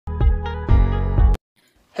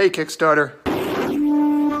Hey, Kickstarter.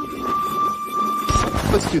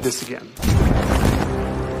 Let's do this again.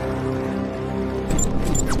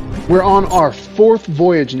 We're on our 4th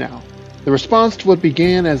voyage now. The response to what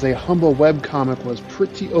began as a humble webcomic was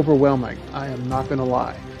pretty overwhelming, I am not gonna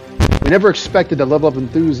lie. We never expected the level of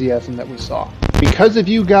enthusiasm that we saw. Because of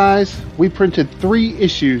you guys, we printed 3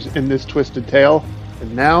 issues in this twisted tale,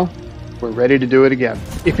 and now we're ready to do it again.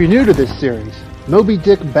 If you're new to this series, Moby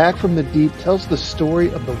Dick Back from the Deep tells the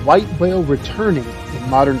story of the white whale returning in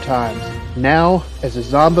modern times, now as a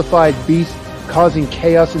zombified beast causing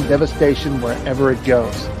chaos and devastation wherever it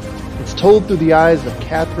goes. It's told through the eyes of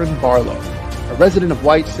Catherine Barlow, a resident of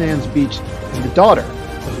White Sands Beach and the daughter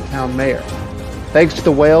of the town mayor. Thanks to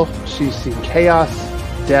the whale, she's seen chaos,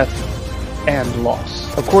 death, and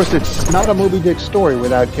loss. Of course, it's not a Moby Dick story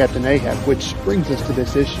without Captain Ahab, which brings us to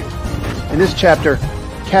this issue. In this chapter,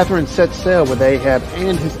 Catherine sets sail with Ahab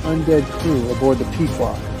and his undead crew aboard the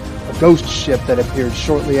Pequod, a ghost ship that appeared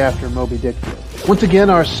shortly after Moby Dick did. Once again,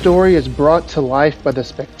 our story is brought to life by the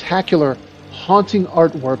spectacular, haunting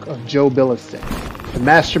artwork of Joe Billiston, the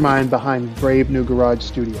mastermind behind Brave New Garage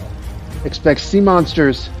Studio. Expect sea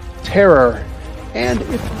monsters, terror, and,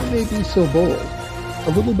 if I may be so bold,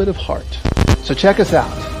 a little bit of heart. So check us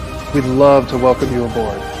out. We'd love to welcome you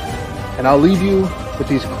aboard. And I'll leave you with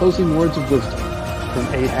these closing words of wisdom from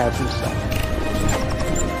Ahab himself.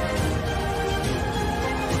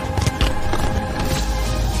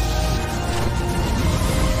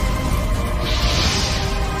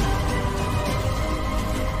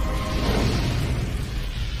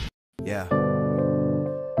 Yeah.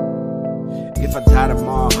 If I die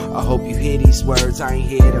tomorrow, I hope you hear these words. I ain't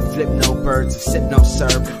here to flip no birds or sip no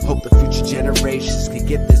syrup. Hope the future generations can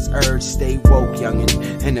get this urge. Stay woke,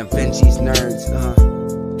 youngin', and avenge these nerds.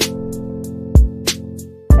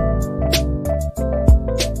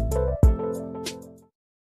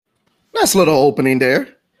 Nice little opening there.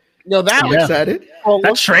 Yo, I'm excited.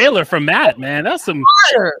 That trailer from Matt, man, that's some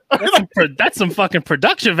that's some fucking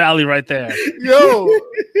production value right there. Yo,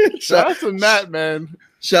 shout out to Matt, man.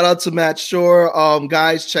 Shout out to Matt Shore.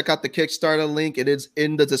 Guys, check out the Kickstarter link. It is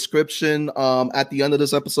in the description at the end of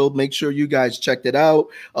this episode. Make sure you guys checked it out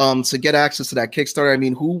to get access to that Kickstarter. I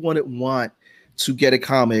mean, who wouldn't want to get a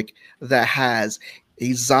comic that has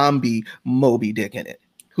a zombie Moby Dick in it?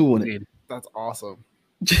 Who wouldn't? That's awesome.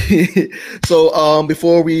 So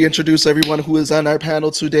before we introduce everyone who is on our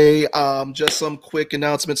panel today, just some quick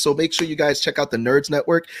announcements. So make sure you guys check out the Nerds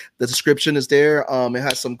Network. The description is there. It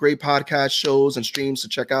has some great podcast shows and streams to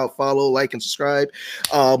check out, follow, like, and subscribe,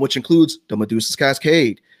 which includes the Medusa's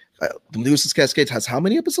Cascade. The Medusa's Cascade has how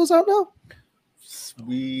many episodes out now?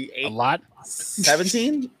 A lot.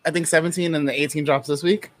 17? I think 17, and the 18 drops this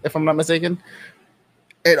week, if I'm not mistaken.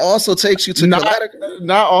 It also takes you to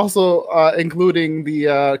not also including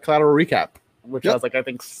the collateral recap, which has like I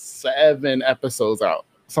think 7 episodes out,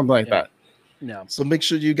 something like that. Yeah. So make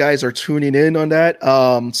sure you guys are tuning in on that.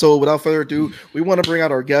 So without further ado, we want to bring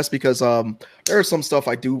out our guest because there's some stuff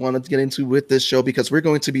I do want to get into with this show because we're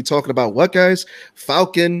going to be talking about what, guys?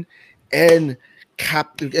 Falcon and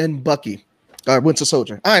Captain and Bucky. Winter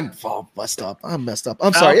Soldier. I'm all messed up. I'm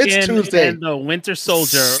sorry. It's Tuesday. And the Winter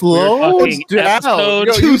Soldier. Slow down.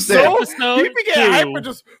 Tuesday. Episode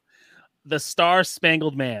 2, The Star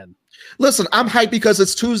Spangled Man. Listen, I'm hyped because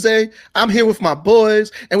it's Tuesday. I'm here with my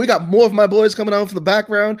boys, and we got more of my boys coming out from the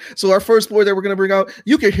background. So our first boy that we're going to bring out,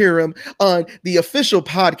 you can hear him on the official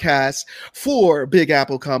podcast for Big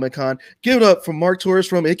Apple Comic Con. Give it up for Mark Torres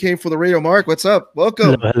from It Came for the Radio. Mark, what's up?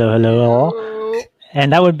 Welcome. Hello.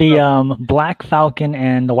 And that would be Black Falcon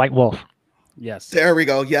and the White Wolf. Yes. There we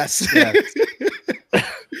go. Yes. Or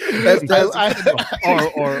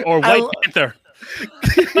White Panther.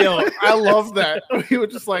 Yo, I love that. We were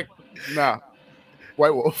just like, nah,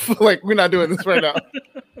 White Wolf. Like, we're not doing this right now.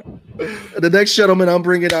 The next gentleman I'm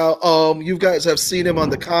bringing out, you guys have seen him on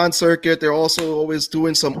the con circuit. They're also always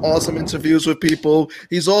doing some awesome interviews with people.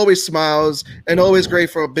 He's always smiles and always great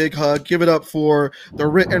for a big hug. Give it up for the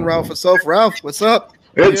written Ralph himself. Ralph, what's up?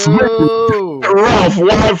 It's Ralph,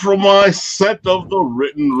 live from my set of the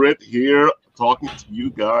Written Writ here, talking to you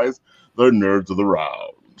guys, the nerds of the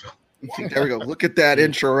round. There we go. Look at that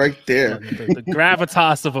intro right there. The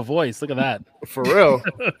gravitas of a voice. Look at that. For real.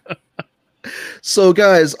 So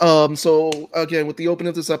guys, so again, with the opening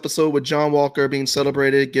of this episode with John Walker being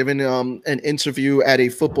celebrated, giving an interview at a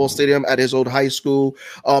football stadium at his old high school,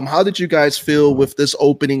 how did you guys feel with this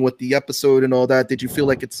opening, with the episode and all that? Did you feel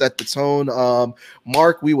like it set the tone?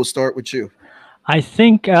 Mark, we will start with you. I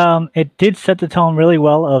think it did set the tone really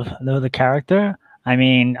well of the character. I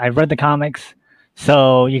mean, I've read the comics,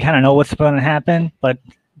 so you kind of know what's going to happen. But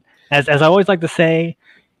as I always like to say,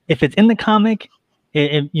 if it's in the comic,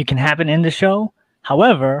 you can have it in the show.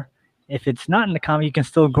 However, if it's not in the comic, you can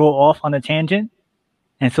still go off on a tangent.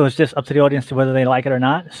 And so it's just up to the audience to whether they like it or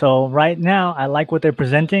not. So right now, I like what they're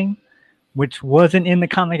presenting, which wasn't in the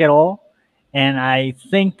comic at all. And I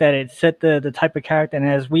think that it set the type of character. And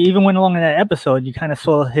as we even went along in that episode, you kind of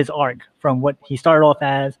saw his arc from what he started off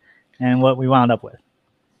as and what we wound up with.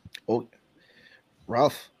 Oh,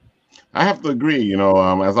 Ralph. I have to agree. You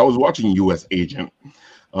know, as I was watching U.S. Agent,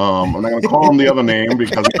 I'm not going to call him the other name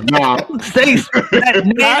because he's not.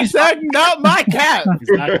 Not my cat. He's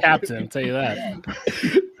not captain. I'll tell you that.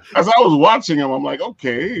 As I was watching him, I'm like,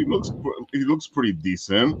 okay, he looks pretty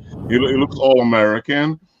decent. He looks all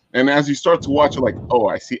American. And as you start to watch it, like, oh,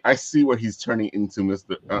 I see what he's turning into,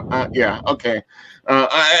 Mr. Yeah, okay,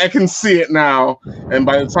 I can see it now. And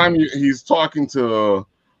by the time he's talking to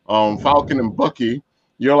Falcon and Bucky,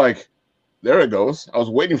 you're like, there it goes. I was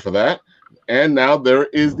waiting for that, and now there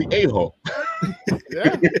is the a-hole.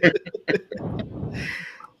 Yeah.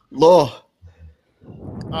 Law.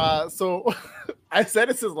 So I said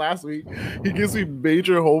it since last week. He gives me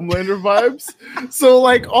major Homelander vibes. So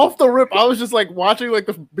like off the rip, I was just like watching like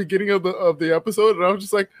the beginning of the episode, and I was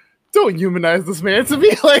just like, don't humanize this man to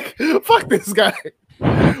me. Like, fuck this guy.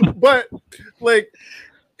 But like,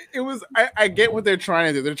 it was. I get what they're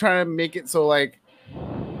trying to do. They're trying to make it so like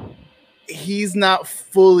he's not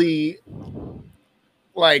fully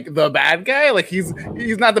like the bad guy. Like he's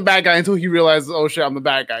not the bad guy until he realizes, oh shit, I'm the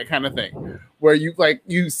bad guy, kind of thing. Where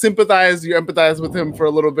you sympathize, you empathize with him for a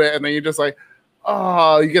little bit, and then you're just like,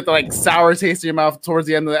 oh, you get the like sour taste in your mouth towards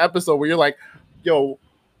the end of the episode where you're like, yo,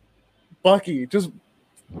 Bucky, just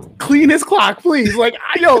clean his clock, please. Like,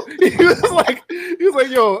 he was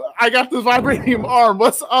like, yo, I got this vibranium arm.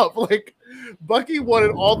 What's up? Like, Bucky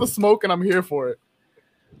wanted all the smoke, and I'm here for it.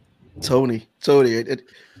 Tony.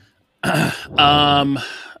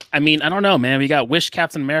 I mean, I don't know, man. We got Wish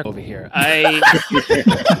Captain America over here. I'm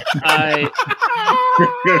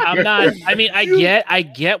not. I mean, I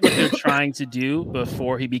get what they're trying to do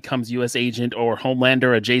before he becomes U.S. agent or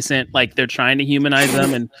Homelander adjacent. Like they're trying to humanize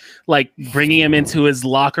him and like bringing him into his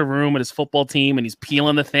locker room with his football team, and he's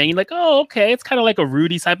peeling the thing. You're like, oh, okay, it's kind of like a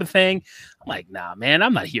Rudy type of thing. I'm like, nah, man,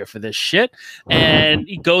 I'm not here for this shit. And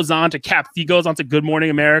he goes on to Good Morning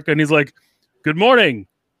America, and he's like, good morning,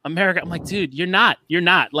 America. I'm like, dude, you're not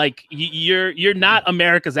like you're not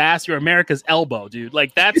America's ass. You're America's elbow, dude.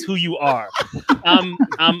 Like that's who you are. I'm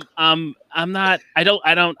not.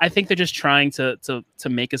 I think they're just trying to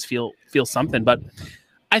make us feel something. But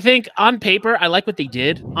I think on paper, I like what they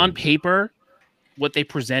did. On paper, what they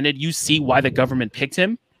presented, you see why the government picked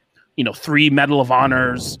him. 3 Medal of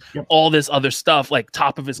Honors, all this other stuff, like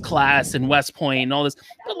top of his class in West Point and all this.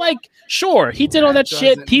 But like, sure, he did all that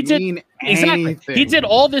shit. He did exactly. He did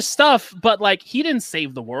all this stuff, but like, he didn't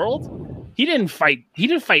save the world. He didn't fight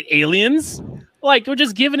aliens. Like, we're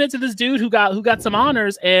just giving it to this dude who got some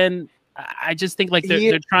honors, and I just think like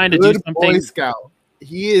they're trying to do something. Boy Scout.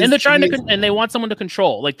 He is, and they're trying and they want someone to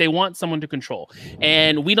control. Like they want someone to control,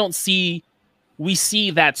 and we see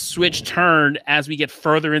that switch turn as we get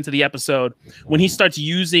further into the episode when he starts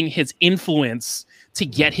using his influence to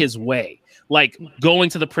get his way, like going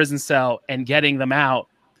to the prison cell and getting them out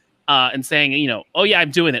and saying, oh yeah, I'm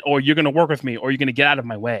doing it, or you're going to work with me, or you're going to get out of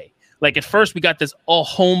my way. Like at first we got this all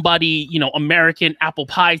homebody, American apple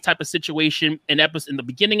pie type of situation in the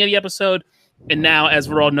beginning of the episode. And now, as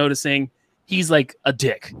we're all noticing, he's like a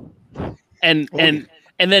dick. And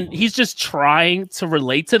then he's just trying to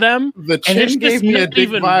relate to them. The chin and it's just not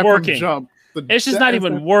even working. It's just not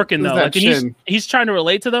even working though. Like, he's trying to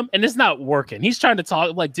relate to them, and it's not working. He's trying to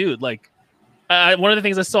talk like, dude, like one of the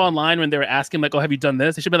things I saw online when they were asking, like, oh, have you done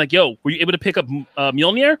this? They should be like, yo, were you able to pick up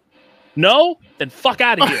Mjolnir? No, then fuck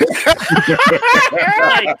out of here.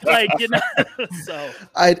 So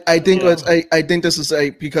I think this is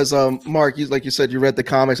because Mark, like you said, you read the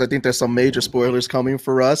comics. I think there's some major spoilers coming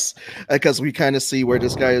for us because we kind of see where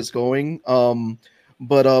this guy is going.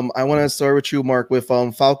 But I want to start with you, Mark, with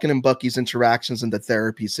Falcon and Bucky's interactions in the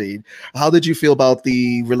therapy scene. How did you feel about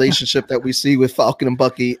the relationship that we see with Falcon and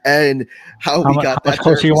Bucky, and how much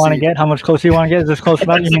closer you want to get? How much closer you want to get? Is this close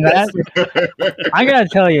enough? You mean that? I gotta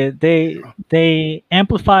tell you, they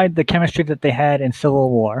amplified the chemistry that they had in Civil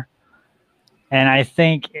War, and I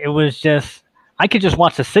think it was just. I could just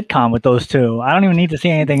watch a sitcom with those two. I don't even need to see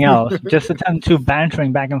anything else. Just them two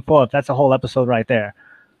bantering back and forth. That's a whole episode right there.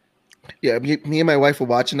 Yeah, me and my wife were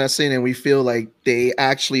watching that scene, and we feel like they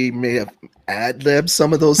actually may have ad-libbed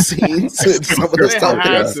some of those scenes. Some of the stuff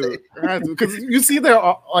because you see their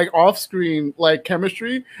like off-screen like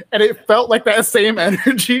chemistry, and it felt like that same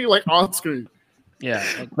energy like on screen. Yeah,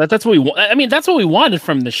 that's what we want. I mean, that's what we wanted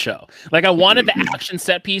from the show. Like, I wanted the action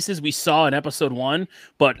set pieces we saw in episode 1,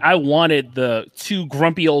 but I wanted the two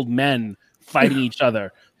grumpy old men fighting each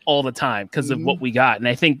other all the time because of what we got. And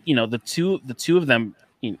I think, you know, the two of them,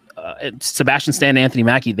 Sebastian Stan and Anthony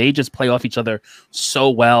Mackie, they just play off each other so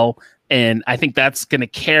well. And I think that's going to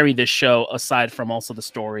carry this show aside from also the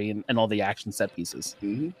story and all the action set pieces.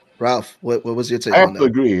 Ralph, what was your take I on have that? to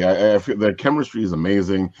agree. I feel their chemistry is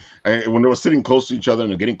amazing. When they were sitting close to each other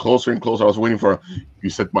and they're getting closer and closer, I was waiting for, you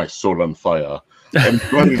set my soul on fire. And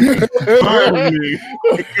burned me.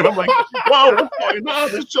 And I'm like, wow, what's going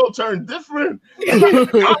on? This show turned different.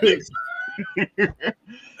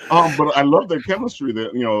 But I love their chemistry.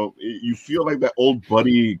 That, you know, you feel like that old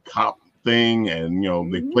buddy cop thing, and, you know,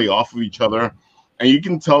 they play off of each other. And you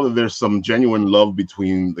can tell that there's some genuine love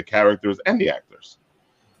between the characters and the actors.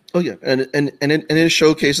 Oh yeah, and it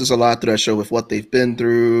showcases a lot through that show with what they've been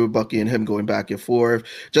through, Bucky and him going back and forth.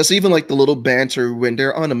 Just even like the little banter when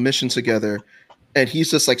they're on a mission together, and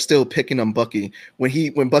he's just like still picking on Bucky.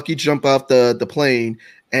 When Bucky jumped off the plane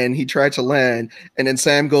and he tried to land, and then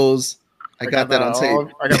Sam goes, "I got that on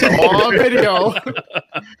tape. I got that all on video."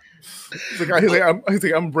 He's like, I'm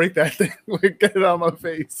gonna break that thing. Like, get it out of my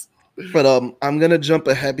face. But I'm gonna jump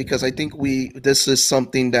ahead because I think this is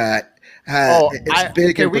something that it's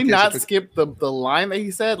big. Can we not skip the line that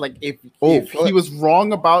he said? Like, if he was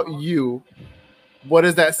wrong about you, what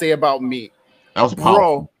does that say about me? That was powerful.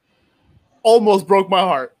 Bro, almost broke my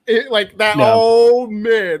heart. Like that. Yeah. Oh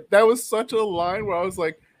man, that was such a line where I was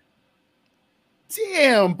like,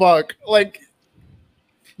 "Damn, Buck!" Like,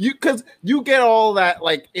 because you get all that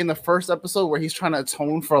like in the first episode where he's trying to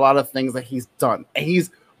atone for a lot of things that he's done, and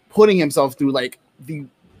he's putting himself through like the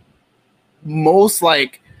most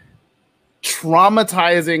like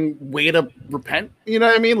traumatizing way to repent. You know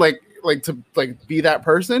what I mean? Like to like be that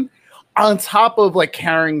person. On top of like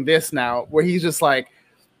carrying this now, where he's just like,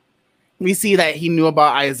 we see that he knew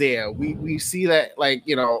about Isaiah. We see that like,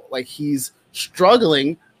 you know, like he's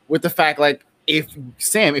struggling with the fact like, if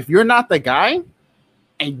you're not the guy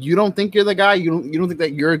and you don't think you're the guy, you don't think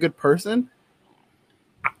that you're a good person,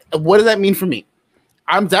 what does that mean for me?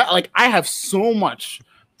 I have so much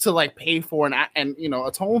to like pay for and you know,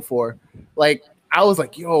 atone for. Like, I was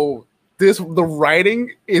like, yo, the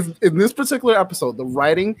writing is in this particular episode, the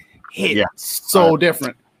writing hit so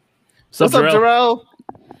different. What's up, Jarrell?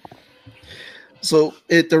 So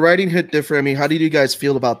the writing hit different. I mean, how did you guys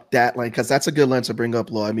feel about that line? Because that's a good line to bring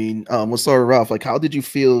up, Lo. I mean, we'll start with Ralph. Like, how did you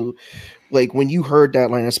feel like when you heard that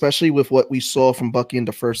line, especially with what we saw from Bucky in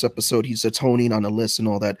the first episode? He's atoning on the list and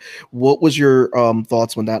all that. What was your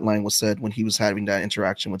thoughts when that line was said, when he was having that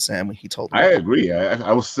interaction with Sam, when he told him? I agree.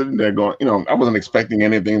 I was sitting there going, you know, I wasn't expecting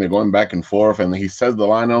anything. They're going back and forth, and he says the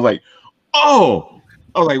line. And I was like, oh.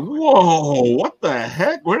 I was like, whoa, what the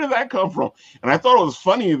heck? Where did that come from? And I thought it was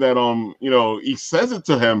funny that, you know, he says it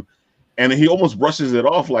to him and he almost brushes it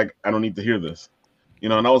off like, I don't need to hear this. You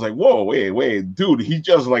know, and I was like, whoa, wait, dude, he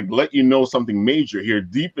just like let you know something major here,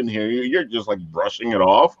 deep in here. You're just like brushing it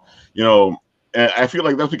off, you know. And I feel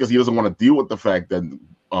like that's because he doesn't want to deal with the fact that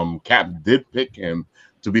Cap did pick him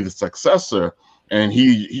to be the successor, and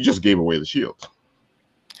he just gave away the shield.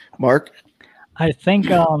 Mark? I think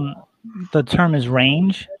the term is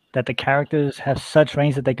range, that the characters have such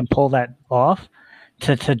range that they can pull that off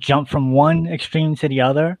to jump from one extreme to the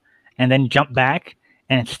other and then jump back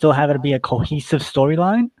and still have it be a cohesive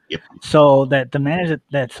storyline. Yep. So that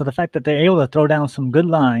the fact that they're able to throw down some good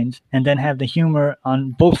lines and then have the humor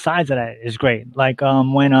on both sides of that is great. Like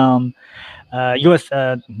when now you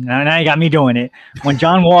got me doing it. When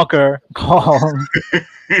John Walker called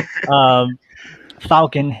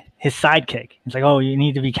Falcon his sidekick. It's like, oh, you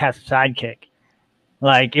need to be Cap's sidekick.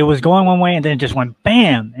 Like, it was going one way and then it just went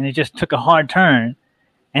bam, and it just took a hard turn,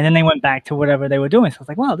 and then they went back to whatever they were doing. So I was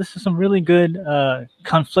like, wow, this is some really good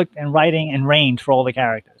conflict and writing and range for all the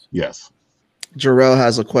characters. Yes. Jarrell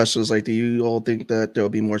has a question. It's like, do you all think that there'll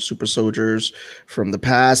be more super soldiers from the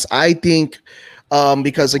past? I think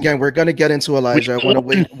because again, we're gonna get into Elijah. I want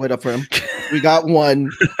to wait up for him. We got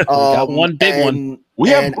one. We got one big one. We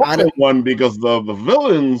have one because the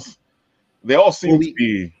villains, they all seem to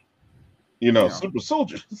be, you know, super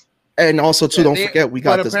soldiers. And also, too, don't forget, we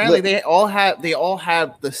got this. Apparently, they all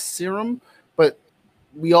have the serum, but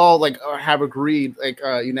we all like have agreed, like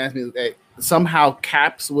unanimously, that somehow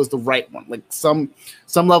Caps was the right one. Like some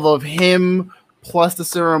level of him plus the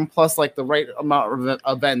serum plus like the right amount of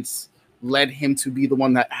events led him to be the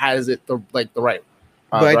one that has it the right way.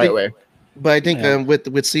 But I think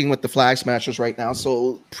with seeing with the Flag Smashers right now,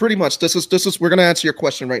 so pretty much this is we're gonna answer your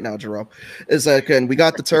question right now, Jerome. Is that again we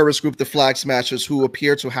got the terrorist group, the Flag Smashers, who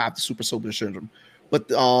appear to have the super soldier syndrome. but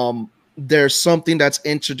there's something that's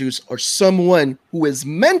introduced or someone who is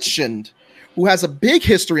mentioned who has a big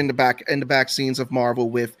history in the back scenes of Marvel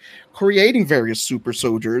with creating various super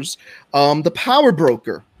soldiers. The Power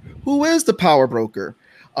Broker. Who is the Power Broker?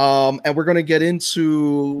 And we're going to get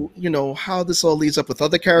into, how this all leads up with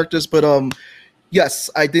other characters. But yes,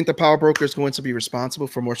 I think the Power Broker is going to be responsible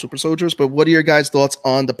for more super soldiers. But what are your guys' thoughts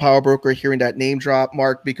on the Power Broker, hearing that name drop,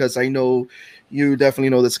 Mark? Because I know you definitely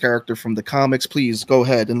know this character from the comics. Please go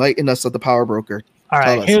ahead, enlighten us of the Power Broker. All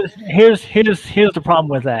right, here's the problem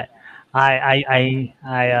with that. I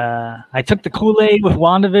took the Kool-Aid with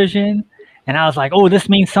WandaVision, and I was like, oh, this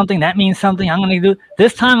means something, that means something. I'm going to do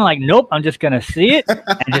this time. I'm like, nope, I'm just going to see it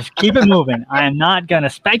and just keep it moving. I am not going to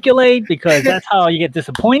speculate because that's how you get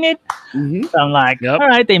disappointed. Mm-hmm. So I'm like, all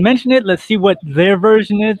right, they mentioned it. Let's see what their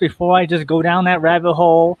version is before I just go down that rabbit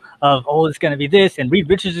hole of, oh, it's going to be this, and Reed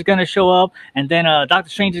Richards is going to show up, and then Doctor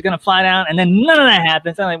Strange is going to fly down, and then none of that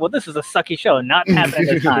happens. I'm like, well, this is a sucky show. Not happening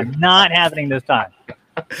this time. Not happening this time.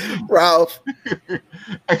 Ralph.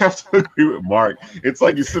 I have to agree with Mark. It's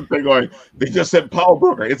like you sit there going, they just said Power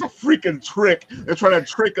Broker. It's a freaking trick. They're trying to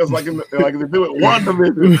trick us like they do with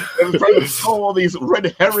WandaVision. They're trying to throw all these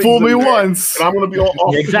red herrings. Fool me once. And I'm going to be all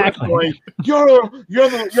off exactly. Going, you're the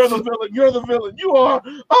villain. You're the villain. You are.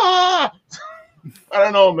 Ah! I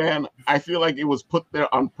don't know, man. I feel like it was put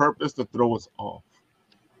there on purpose to throw us off.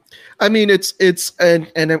 I mean, and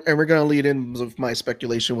we're gonna lead in with my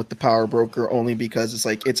speculation with the Power Broker only because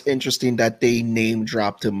it's interesting that they name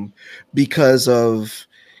dropped him because of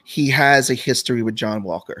he has a history with John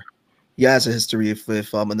Walker. He has a history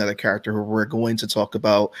with another character who we're going to talk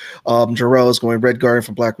about. Jarrell is going Red Guardian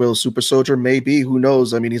from Black Widow, Super Soldier, maybe. Who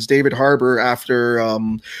knows? I mean, he's David Harbour after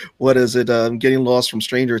getting lost from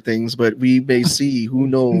Stranger Things, but we may see. Who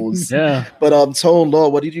knows? Yeah. But Tone Law,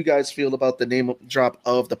 what did you guys feel about the name drop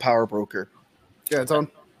of the Power Broker? Yeah, Tone.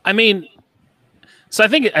 I mean, so I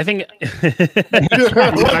think it's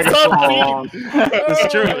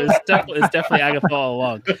true. It's definitely Agatha all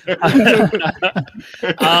along.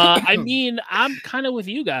 I mean, I'm kind of with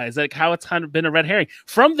you guys, like how it's kind of been a red herring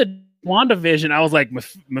from the WandaVision. I was like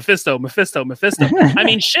Mephisto. I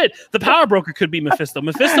mean, shit. The Power Broker could be Mephisto.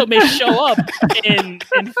 Mephisto may show up in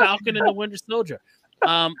Falcon and the Winter Soldier.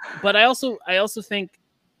 But I also think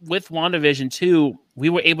with WandaVision too, we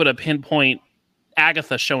were able to pinpoint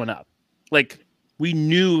Agatha showing up. Like, we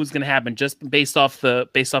knew it was going to happen just based off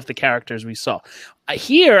the characters we saw.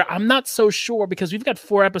 Here, I'm not so sure because we've got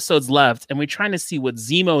 4 episodes left, and we're trying to see what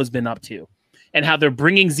Zemo has been up to, and how they're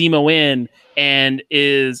bringing Zemo in. And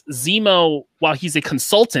is Zemo, while he's a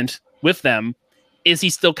consultant with them, is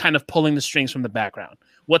he still kind of pulling the strings from the background?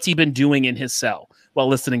 What's he been doing in his cell while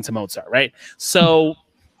listening to Mozart? Right. So.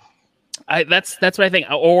 That's what I think,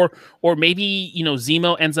 or maybe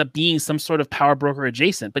Zemo ends up being some sort of Power Broker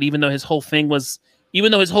adjacent. But even though his whole thing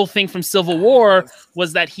from Civil War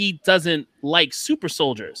was that he doesn't like super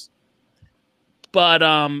soldiers, but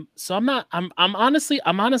so I'm honestly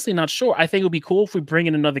not sure. I think it would be cool if we bring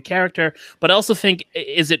in another character, but I also think,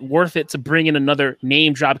 is it worth it to bring in another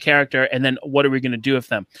name drop character, and then what are we going to do with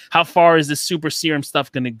them? How far is this super serum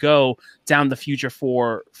stuff going to go down the future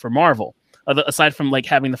for Marvel? Aside from like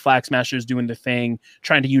having the Flag Smashers doing the thing,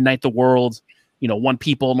 trying to unite the world, one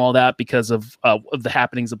people and all that because of the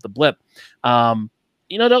happenings of the blip.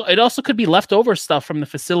 It also could be leftover stuff from the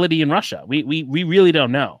facility in Russia. We really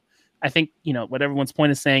don't know. I think what everyone's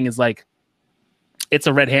point is saying is like it's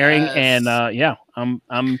a red herring, and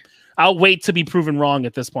I'll wait to be proven wrong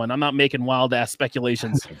at this point. I'm not making wild ass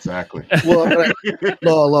speculations. Exactly.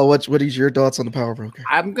 Well, Lo, what is your thoughts on the Power Broker?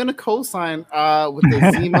 I'm gonna co-sign with the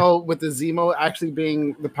Zemo with the Zemo actually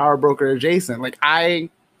being the Power Broker adjacent. Like I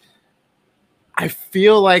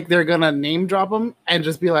feel like they're gonna name drop him and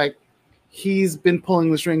just be like, he's been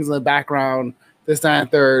pulling the strings in the background, this, that, and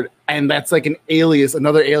third, and that's like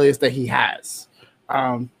another alias that he has.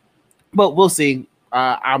 But we'll see.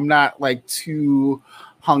 I'm not like too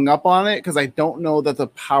hung up on it because I don't know that the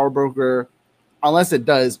Power Broker, unless it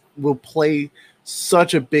does, will play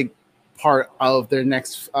such a big part of their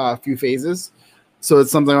next few phases. So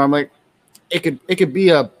it's something where I'm like, it could be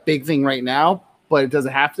a big thing right now, but it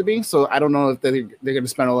doesn't have to be. So I don't know if they're going to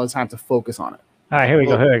spend a lot of time to focus on it. All right, here we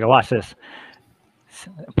go. Watch this.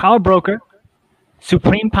 Power Broker,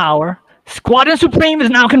 supreme power, Squadron Supreme is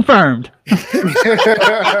now confirmed.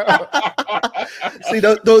 See,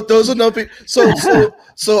 those are no.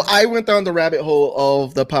 So I went down the rabbit hole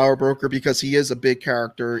of the Power Broker because he is a big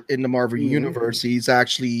character in the Marvel universe. He's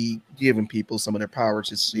actually giving people some of their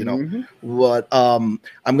powers. It's what. I'm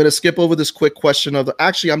gonna skip over this quick question of.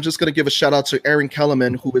 Actually, I'm just gonna give a shout out to Aaron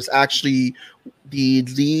Kellerman, who is actually the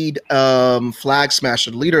lead flag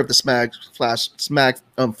smasher, the leader of the flag smashers.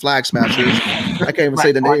 I can't even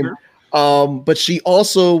say the name. But she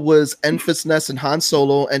also was Enfys Nest in Han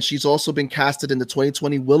Solo, and she's also been casted in the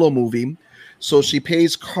 2020 Willow movie. So she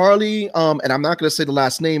plays Carly, and I'm not going to say the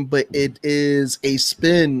last name, but it is a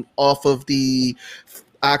spin off of the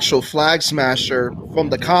actual flag smasher from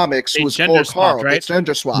the comics, who was called Carl. Right? It's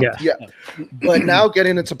gender swap. Yeah. But now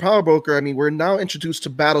getting into Power Broker, I mean, we're now introduced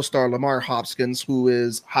to Battlestar Lamar Hopkins, who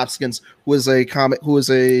is a comic, who is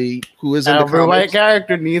in the Every white comics.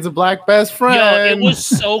 character needs a black best friend. Yo, it was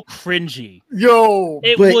so cringy.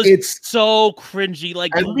 It But was it's- so cringy.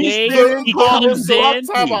 Like At the least way they didn't he call comes him in.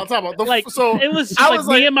 Time out. Like So it was just I like was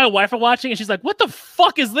me like- and my wife are watching, and she's like, "What the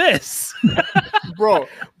fuck is this?" bro.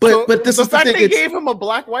 But this the is the fact thing, they it's- gave him a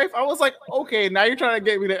black wife, I was like, okay, now you're trying to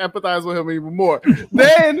get me to empathize with him even more.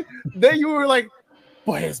 then you were like,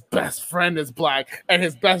 but his best friend is black, and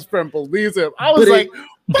his best friend believes him. I was But like,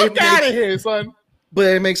 it fuck out makes- of here, son. But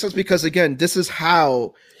it makes sense because again, this is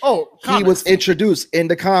how he was comics. introduced in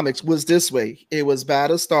the comics. Was this way? It was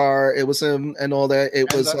Battlestar. It was him and all that.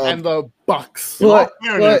 It was and the Bucks. In all But-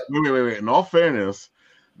 fairness, wait. In all fairness,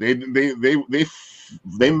 they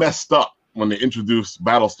messed up when they introduced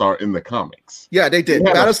Battlestar in the comics. yeah, they did.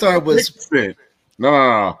 Yeah, Battlestar was Fix it.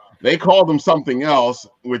 No. They called them something else,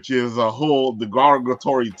 which is a whole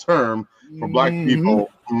derogatory term for black people.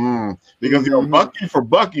 Because Bucky for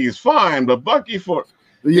Bucky is fine, but Bucky for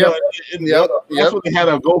that's what they had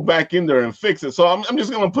to go back in there and fix it. So I'm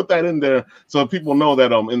just gonna put that in there so people know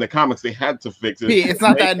that in the comics they had to fix it. It's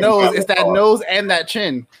not that nose, it's that nose and that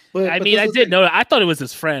chin. I mean, I did know. I thought it was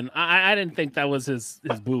his friend. I didn't think that was his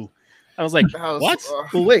boo. I was like, what?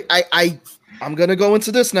 Well, wait, I'm gonna go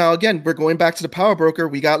into this now. Again, we're going back to the Power Broker.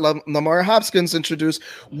 We got Lamar Hopkins introduced.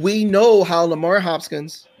 We know how Lamar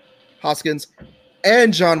Hopkins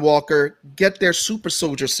and John Walker get their super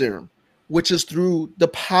soldier serum, which is through the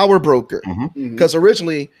Power Broker. Because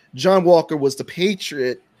originally John Walker was the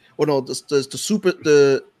Patriot. Well, no, he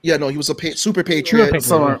was a super Patriot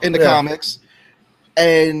in the comics.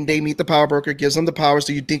 And they meet the Power Broker, gives them the powers.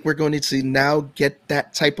 Do you think we're going to see now get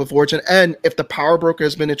that type of origin? And if the Power Broker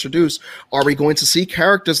has been introduced, are we going to see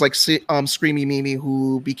characters like Screamy Mimi,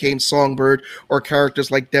 who became Songbird, or characters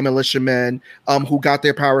like Demolition Man, who got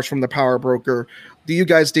their powers from the Power Broker? Do you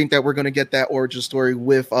guys think that we're going to get that origin story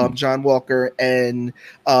with John Walker and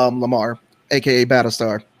Lamar, aka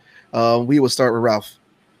Battlestar? We will start with Ralph.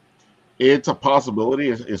 It's a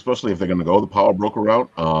possibility, especially if they're going to go the Power Broker route.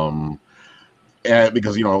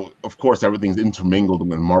 Because of course, everything's intermingled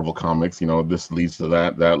in Marvel comics. This leads to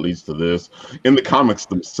that, that leads to this in the comics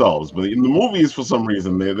themselves. But in the movies, for some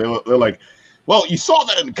reason, they're like, well, you saw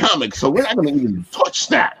that in the comics, so we're not going to even touch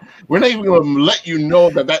that. We're not even going to let you know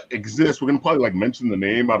that exists. We're going to probably mention the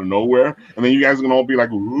name out of nowhere, and then you guys are going to all be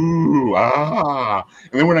like, ooh, and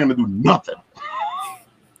then we're not going to do nothing.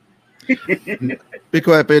 Be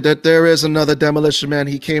quiet, babe. That there is another Demolition Man.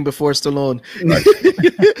 He came before Stallone.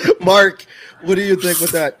 Mark, what do you think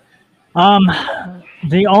with that? I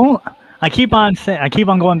keep on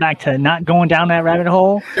going back to not going down that rabbit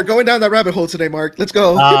hole. You're going down that rabbit hole today, Mark. Let's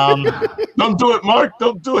go. Don't do it, Mark.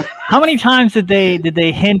 Don't do it. How many times did they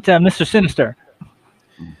hint Mr. Sinister?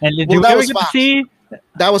 And did you that ever was get to Fox. see?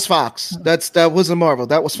 That was Fox. That wasn't Marvel.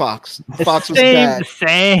 That was Fox. It's Fox was same bad.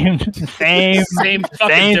 Same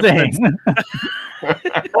fucking difference. thing.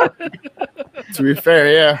 To be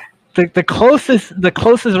fair, yeah. The closest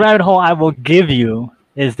rabbit hole I will give you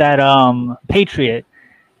is that Patriot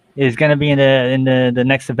is going to be in the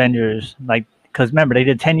next Avengers, because remember they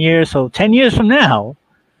did 10 years, so 10 years from now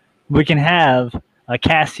we can have a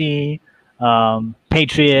Cassie,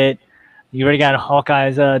 Patriot. You already got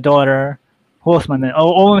Hawkeye's daughter. Who else am I missing?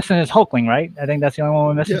 We're missing is Hulkling, right? I think that's the only one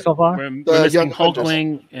we're missing so far. We're The missing young Avengers.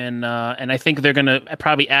 Hulkling, and I think they're gonna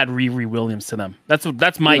probably add Riri Williams to them.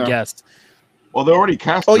 That's my guess. Well, they already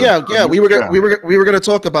cast. Oh her. yeah. We were gonna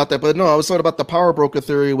talk about that, but no, I was talking about the Power Broker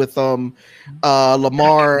theory with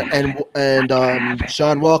Lamar and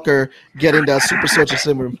Sean Walker getting that super soldier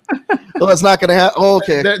serum. Well, that's not gonna happen. Oh,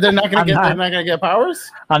 okay. They're not gonna I'm get. not. They're not gonna get powers.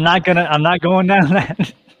 I'm not going down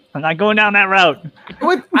that. I'm not going down that route.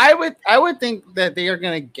 I would think that they are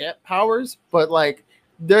gonna get powers, but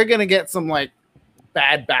they're gonna get some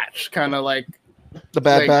Bad Batch kind of The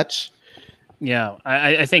Bad like- Batch. Yeah,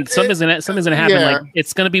 I think something's gonna happen. Yeah. Like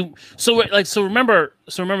it's gonna be so. Remember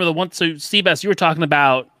the one. So Seabass, you were talking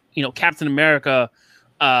about Captain America,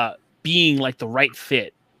 being like the right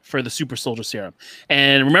fit for the super soldier serum.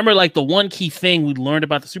 And remember, like the one key thing we learned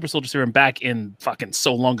about the super soldier serum back in fucking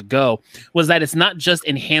so long ago was that it's not just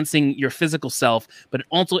enhancing your physical self, but it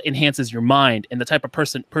also enhances your mind and the type of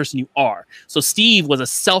person you are. So Steve was a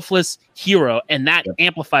selfless hero, and that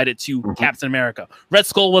amplified it to Captain America. Red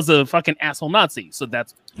Skull was a fucking asshole Nazi, so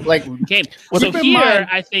that's Like, who he became. keep So in here, mind,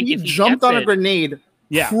 I think he if he jumped gets on a it- grenade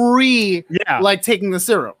Yeah. pre Yeah. like taking the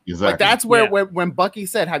serum. Exactly. Like that's where Yeah. when Bucky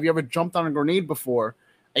said, "Have you ever jumped on a grenade before?"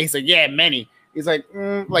 And he said, "Yeah, many." He's like,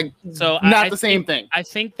 like So not I the same think- thing. I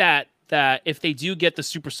think that if they do get the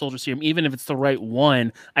super soldier serum, even if it's the right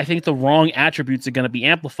one, I think the wrong attributes are going to be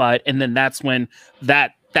amplified, and then that's when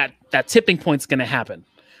that tipping point's going to happen,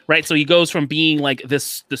 right? So he goes from being like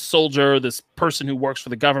this soldier, this person who works for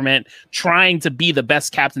the government, trying to be the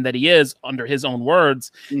best captain that he is, under his own words,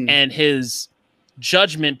 and his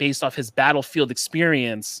judgment based off his battlefield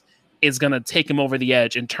experience is going to take him over the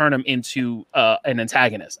edge and turn him into an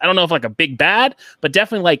antagonist. I don't know if like a big bad, but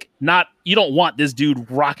definitely like not, you don't want this dude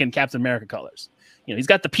rocking Captain America colors. He's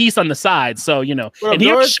got the piece on the side. So, Well, and he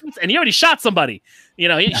George- already shot somebody, he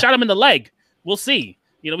shot him in the leg. We'll see.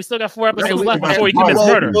 We still got 4 episodes we- left and- before he commits well,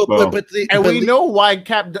 murder. And we know why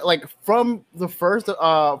Cap, like from the first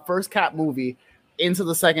Cap movie into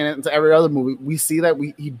the second into every other movie, we see that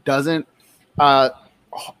he doesn't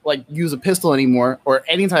like use a pistol anymore or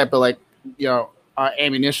any type of like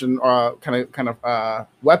ammunition or kind of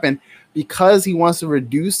weapon, because he wants to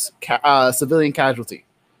reduce civilian casualty.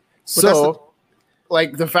 So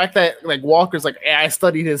like the fact that like Walker's like, I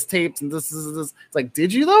studied his tapes and this. It's like,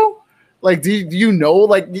 did you though? Like, do you know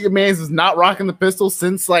like your man is not rocking the pistol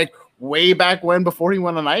since like way back when, before he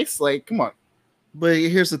went on ice? Like, come on. But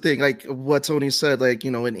here's the thing, like what Tony said, like,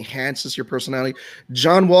 it enhances your personality.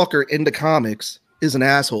 John Walker in the comics is an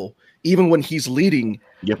asshole. Even when he's leading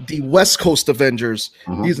the West Coast Avengers,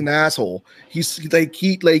 he's an asshole. He's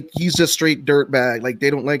just straight dirtbag. Like, they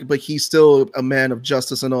don't like it, but he's still a man of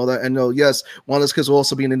justice and all that. And yes, one of those kids will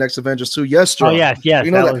also be in the next Avengers too. Yes, John. Oh yes,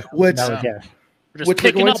 You know that. was Which- yes. We're Which just we're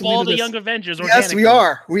picking going up to all lead the this- young Avengers Yes, organically.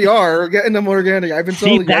 we are. We're getting them organic. I've been See,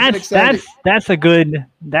 telling you. I've been excited. that's a good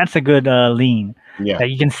lean. Yeah. That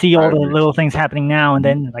you can see all the agree. little things happening now, and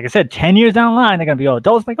then, like I said, 10 years down the line, they're gonna be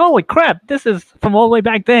adults. Like, holy crap, this is from all the way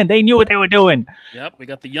back then. They knew what they were doing. Yep, we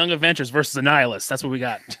got the young Avengers versus Annihilus. That's what we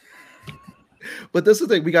got. But this is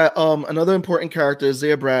the thing. We got another important character,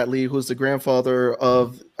 Isaiah Bradley, who's the grandfather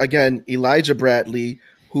of, again, Elijah Bradley,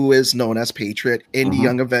 who is known as Patriot in the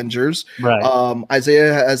Young Avengers. Right.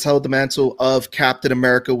 Isaiah has held the mantle of Captain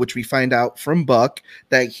America, which we find out from Buck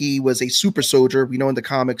that he was a super soldier. We know in the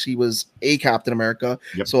comics he was a Captain America.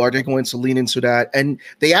 Yep. So are they going to lean into that? And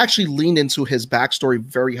they actually lean into his backstory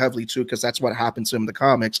very heavily too, because that's what happened to him in the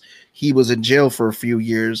comics. He was in jail for a few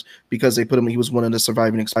years because they put him. He was one of the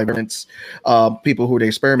surviving experiments, people who they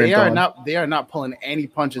experiment on. They are not pulling any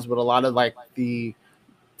punches with a lot of like the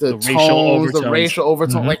racial tones, the overtones. racial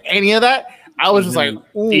overtone, like any of that. I was just like,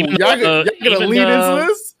 ooh, Even y'all the- gonna even lead the- into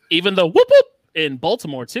this? Even the whoop whoop in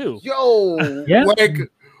Baltimore too. Yo, Yeah. like,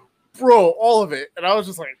 bro, all of it. And I was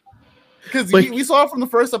just like, because Like- we saw it from the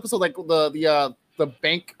first episode, like the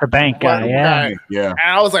bank The bank guy, yeah. guy. Yeah. And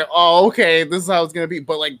I was like, oh, okay, this is how it's gonna be.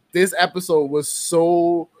 But like this episode was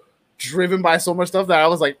so driven by so much stuff that I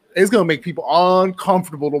was like, it's gonna make people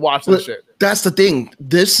uncomfortable to watch this But shit. That's the thing.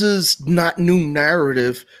 This is not new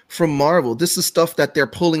narrative from Marvel. This is stuff that they're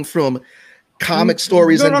pulling from comic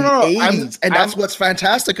stories in the 80s. And that's what's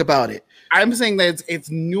fantastic about it. I'm saying that it's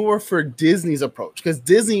newer for Disney's approach, because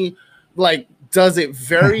Disney like does it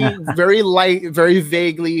very very light, very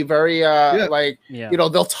vaguely, very like Yeah.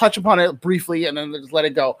 they'll touch upon it briefly and then just let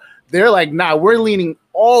it go. They're like, nah, we're leaning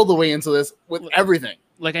all the way into this with everything.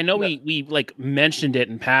 Like I know we like mentioned it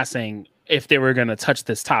in passing if they were going to touch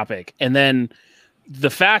this topic, and then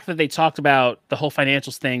the fact that they talked about the whole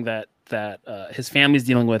financials thing that his family's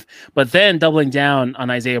dealing with, but then doubling down on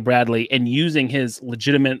Isaiah Bradley and using his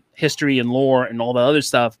legitimate history and lore and all the other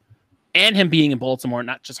stuff, and him being in Baltimore,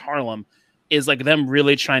 not just Harlem, is like them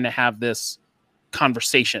really trying to have this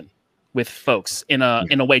conversation with folks in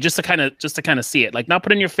a way, just to kind of see it, like not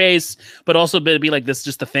put in your face, but also be like, this is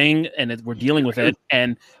just a thing, and we're dealing with it,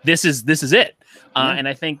 and this is it. And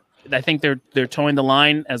I think they're towing the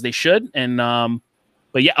line as they should, and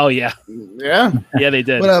But yeah, oh yeah, Yeah. yeah, they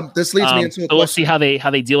did. But this leads me into a so we'll see question. how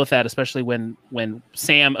they deal with that, especially when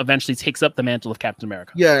Sam eventually takes up the mantle of Captain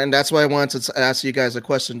America. Yeah, and that's why I wanted to ask you guys a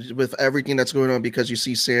question with everything that's going on, because you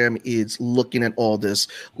see Sam is looking at all this,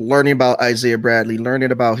 learning about Isaiah Bradley,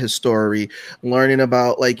 learning about his story, learning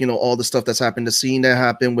about all the stuff that's happened, the scene that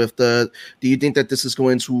happened with do you think that this is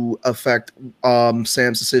going to affect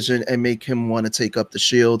Sam's decision and make him want to take up the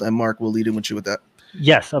shield? And Mark, we'll lead in with you with that.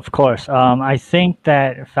 Yes, of course. I think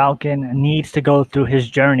that Falcon needs to go through his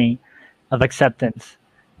journey of acceptance,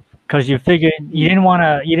 because you figured you didn't want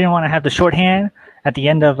to have the shorthand at the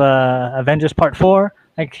end of Avengers Part 4.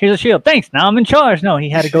 Like, here's a shield, thanks. Now I'm in charge. No, he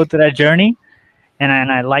had to go through that journey, and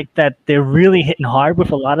I like that they're really hitting hard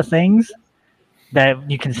with a lot of things. That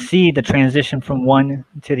you can see the transition from one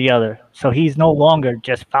to the other. So he's no longer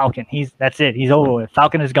just Falcon. That's it. He's over with.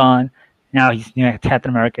 Falcon is gone. Now he's Captain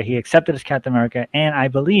America. He accepted as Captain America, and I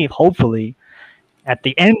believe, hopefully, at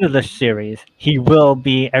the end of the series, he will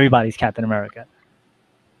be everybody's Captain America.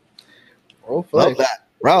 Love that,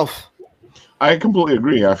 Ralph. I completely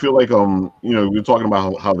agree. I feel like we're talking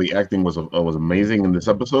about how the acting was amazing in this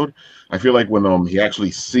episode. I feel like when he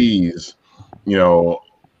actually sees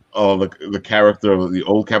the character of the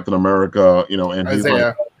old Captain America, and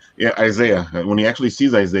Isaiah. Isaiah. When he actually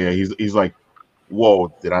sees Isaiah, he's like,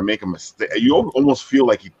 whoa, did I make a mistake? You almost feel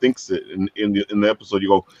like he thinks it in the episode. You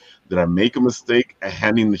go, did I make a mistake at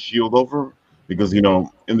handing the shield over? Because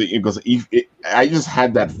I just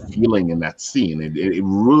had that feeling in that scene. It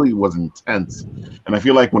really was intense, and I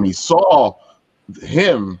feel like when he saw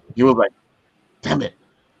him, he was like, damn it,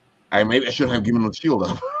 maybe I shouldn't have given the shield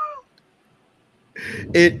up.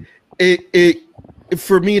 It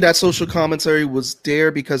for me, that social commentary was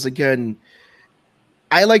there because, again,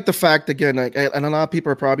 I like the fact, again, and a lot of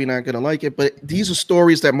people are probably not going to like it, but these are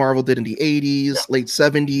stories that Marvel did in the 80s, late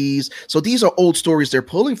 70s. So these are old stories they're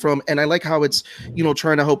pulling from. And I like how it's,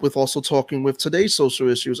 trying to help with also talking with today's social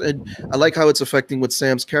issues. And I like how it's affecting with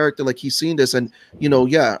Sam's character. Like, he's seen this and,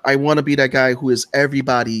 I want to be that guy who is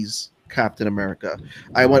everybody's Captain America.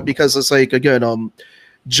 Because it's like, again,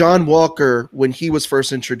 John Walker, when he was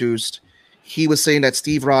first introduced, he was saying that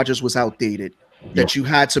Steve Rogers was outdated. That you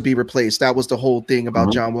had to be replaced. That was the whole thing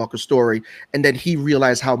about John Walker's story. And then he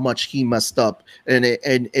realized how much he messed up. And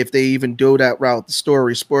if they even go that route, the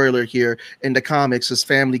story, spoiler here, in the comics, his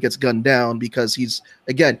family gets gunned down because he's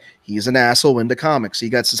an asshole in the comics. He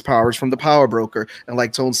gets his powers from the power broker. And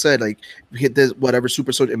like Tone said, like, hit this whatever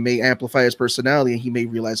super soldier, it may amplify his personality and he may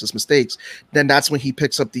realize his mistakes. Then that's when he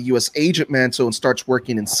picks up the US agent mantle and starts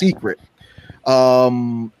working in secret.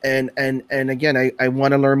 And again, I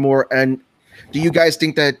want to learn more. And do you guys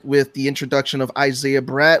think that with the introduction of Isaiah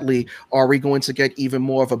Bradley, are we going to get even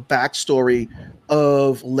more of a backstory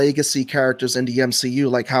of legacy characters in the MCU,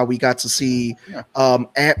 like how we got to see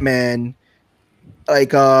Ant-Man,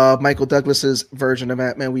 like Michael Douglas's version of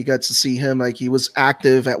Ant-Man? We got to see him, like, he was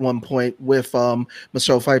active at one point with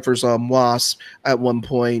Michelle Pfeiffer's Wasp at one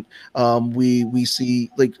point. We see,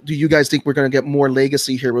 like, do you guys think we're going to get more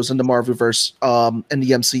legacy heroes in the Marvelverse in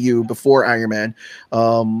the MCU before Iron Man?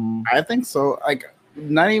 I think so. Like,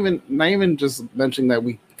 not even just mentioning that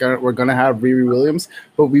we're gonna have Riri Williams,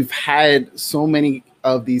 but we've had so many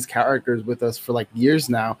of these characters with us for like years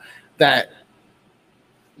now that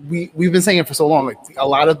we've been saying it for so long. Like, a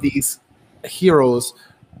lot of these heroes,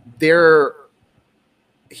 their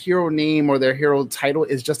hero name or their hero title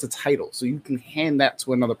is just a title, so you can hand that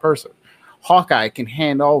to another person. Hawkeye can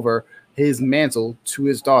hand over his mantle to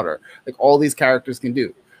his daughter. Like, all these characters can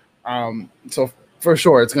do. So for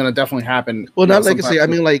sure, it's gonna definitely happen. Well, not legacy. I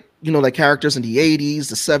mean, like, like characters in the 80s,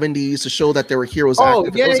 the 70s, to show that there were heroes. Oh,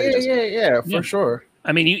 yeah, for sure.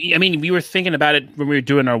 I mean, we were thinking about it when we were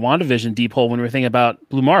doing our WandaVision deep hole, when we were thinking about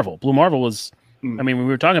Blue Marvel. Blue Marvel was, I mean, when we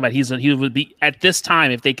were talking about, he would be, at this time,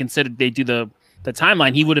 if they considered they do the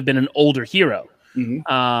timeline, he would have been an older hero.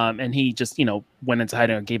 And he just, went into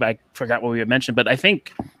hiding. I forgot what we had mentioned, but I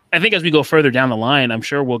think as we go further down the line, I'm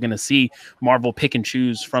sure we're going to see Marvel pick and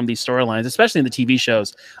choose from these storylines, especially in the TV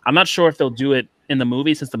shows. I'm not sure if they'll do it in the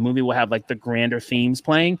movie, since the movie will have like the grander themes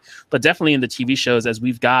playing, but definitely in the TV shows, as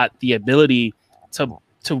we've got the ability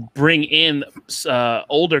to bring in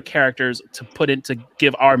older characters to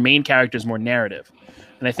give our main characters more narrative.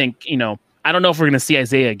 And I think, I don't know if we're going to see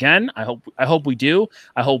Isaiah again. I hope we do.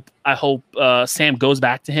 I hope Sam goes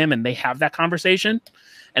back to him and they have that conversation,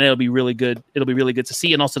 and it'll be really good. It'll be really good to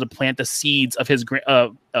see, and also to plant the seeds of his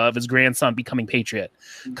grandson becoming Patriot.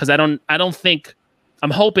 Because I'm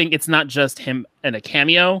hoping it's not just him in a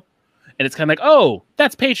cameo, and it's kind of like, oh,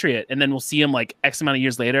 that's Patriot, and then we'll see him like X amount of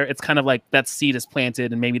years later. It's kind of like that seed is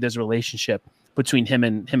planted, and maybe there's a relationship between him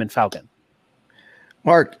and Falcon.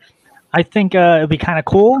 Mark. I think it'd be kind of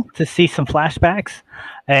cool to see some flashbacks.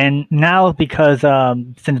 And now, because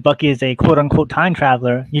since Bucky is a quote unquote time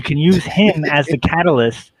traveler, you can use him as the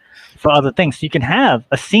catalyst for other things. So you can have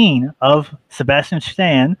a scene of Sebastian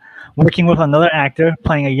Stan working with another actor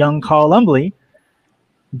playing a young Carl Lumbly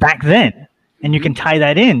back then. And you can tie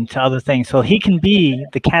that in to other things. So he can be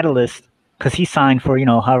the catalyst because he signed for,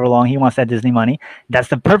 however long he wants that Disney money. That's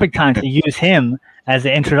the perfect time to use him as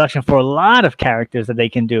the introduction for a lot of characters that they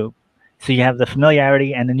can do. So you have the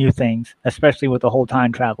familiarity and the new things, especially with the whole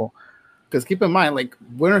time travel. Because keep in mind, like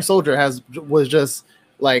Winter Soldier was just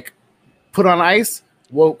like put on ice,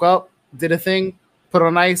 woke up, did a thing, put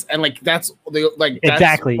on ice, and like that's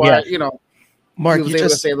exactly why, Mark, he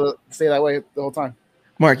was able to stay that way the whole time.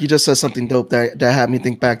 Mark, you just said something dope that had me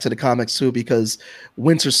think back to the comics too, because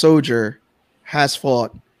Winter Soldier has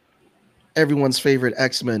fought everyone's favorite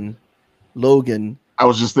X-Men, Logan. I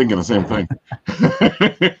was just thinking the same thing.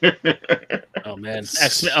 Oh man,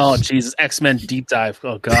 X-Men! Oh Jesus, X-Men deep dive.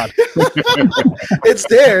 Oh God, It's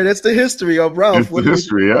there. That's the history of Ralph. It's the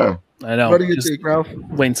history, yeah. I know. What do you Just think, Ralph?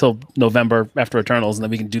 wait until November after Eternals, and then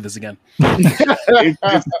we can do this again.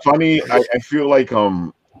 It's funny. I feel like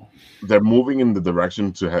they're moving in the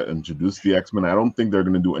direction to introduce the X-Men. I don't think they're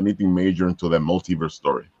going to do anything major until that multiverse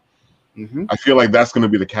story. Mm-hmm. I feel like that's going to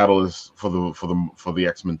be the catalyst for the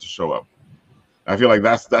X-Men to show up. I feel like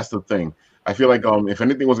that's the thing. I feel like if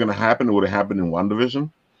anything was going to happen, it would have happened in WandaVision.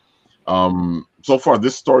 So far,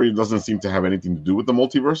 this story doesn't seem to have anything to do with the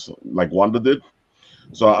multiverse like Wanda did.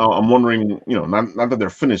 So I'm wondering, not that they're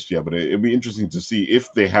finished yet, but it'd be interesting to see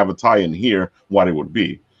if they have a tie-in here, what it would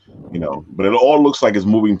be. But it all looks like it's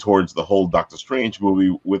moving towards the whole Doctor Strange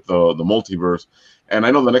movie with the multiverse. And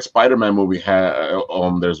I know the next Spider-Man movie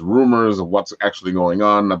there's rumors of what's actually going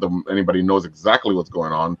on. Not that anybody knows exactly what's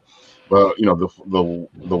going on, but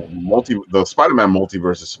the Spider-Man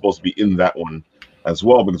multiverse is supposed to be in that one as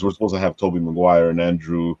well, because we're supposed to have Tobey Maguire and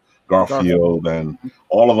Andrew Garfield and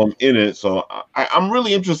all of them in it. So I'm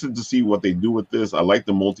really interested to see what they do with this. I like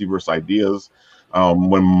the multiverse ideas.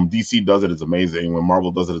 When DC does it, it's amazing. When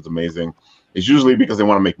Marvel does it, it's amazing. It's usually because they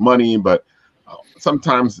want to make money, but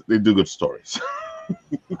sometimes they do good stories.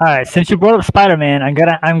 All right, since you brought up Spider-Man, I'm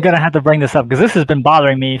gonna have to bring this up because this has been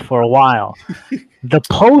bothering me for a while. The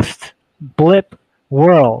post-blip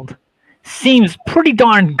world seems pretty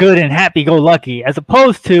darn good and happy-go-lucky, as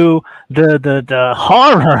opposed to the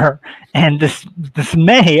horror and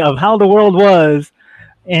dismay of how the world was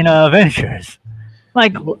in Avengers.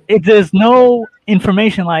 Like, there's no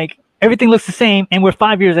information. Like, everything looks the same, and we're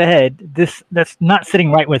 5 years ahead. That's not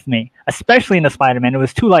sitting right with me, especially in the Spider-Man. It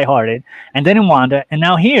was too lighthearted, and then in Wanda, and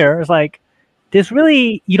now here it's like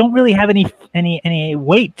you don't really have any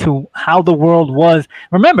weight to how the world was.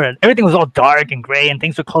 Remember, everything was all dark and gray, and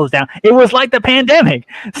things were closed down. It was like the pandemic.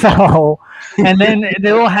 So, and then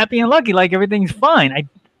they're all happy and lucky, like everything's fine.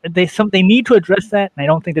 They need to address that, and I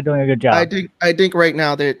don't think they're doing a good job. I think right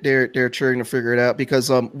now they're trying to figure it out, because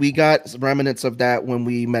we got remnants of that when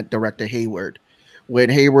we met director Hayward. When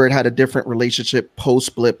Hayward had a different relationship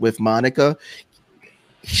post blip with Monica,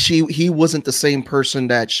 he wasn't the same person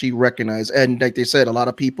that she recognized, and like they said, a lot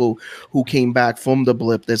of people who came back from the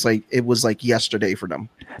blip, it was like yesterday for them.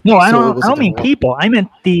 No, I don't mean people. I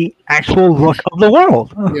meant the actual look of the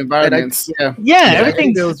world. The environments,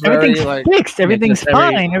 everything's fixed. Everything's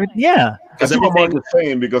fine. That's what Mark is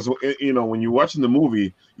saying, because when you're watching the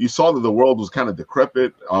movie, you saw that the world was kind of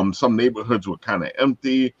decrepit. Some neighborhoods were kind of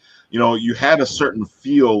empty. You had a certain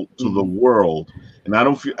feel to the world, and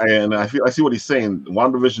I see what he's saying.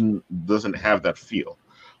 WandaVision doesn't have that feel.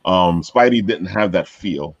 Spidey didn't have that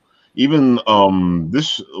feel. Even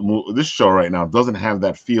this show right now doesn't have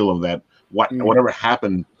that feel of that whatever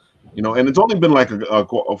happened, and it's only been like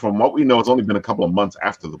from what we know, it's only been a couple of months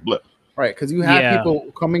after the blip. Right, because you have people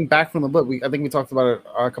coming back from the blip. I think we talked about it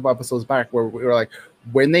a couple episodes back, where we were like,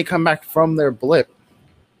 when they come back from their blip,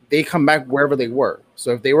 they come back wherever they were.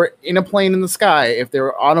 So if they were in a plane in the sky, if they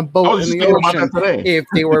were on a boat in the ocean, if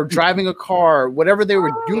they were driving a car, whatever they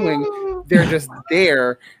were doing, they're just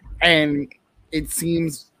there. And it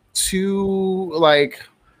seems too like,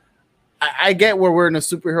 I get where we're in a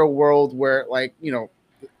superhero world where, like, a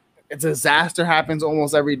disaster happens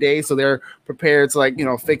almost every day, so they're prepared to, like,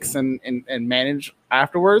 fix and manage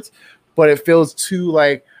afterwards. But it feels too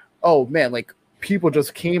like, oh man, like people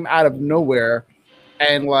just came out of nowhere,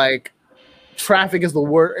 and like traffic is the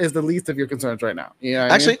least of your concerns right now.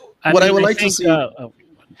 Actually, what I would like to see.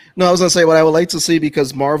 No, I was gonna say what I would like to see,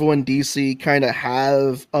 because Marvel and DC kind of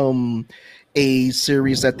have a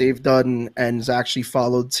series that they've done and has actually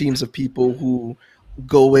followed teams of people who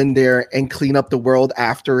go in there and clean up the world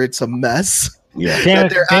after it's a mess. Yeah.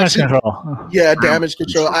 Damage, they're damage actually- control. Yeah, damage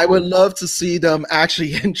control. I would love to see them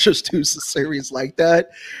actually introduce a series like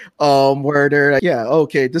that, where they're like, yeah,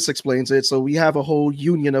 okay, this explains it. So we have a whole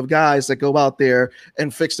union of guys that go out there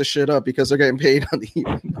and fix the shit up because they're getting paid on the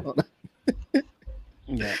union.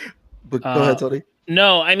 Yeah. But go ahead, Tony.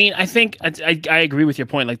 No, I mean, I think I agree with your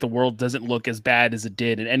point. Like, the world doesn't look as bad as it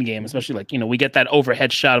did in Endgame, especially like, we get that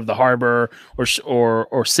overhead shot of the harbor or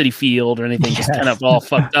City Field or anything just kind of all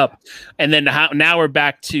fucked up, and then now we're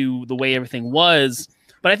back to the way everything was.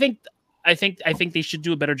 But I think they should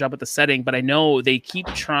do a better job with the setting. But I know they keep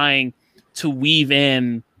trying to weave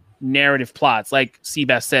in narrative plots, like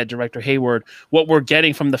Seabass said, Director Hayward. What we're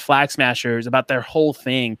getting from the Flag Smashers about their whole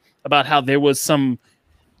thing, about how there was a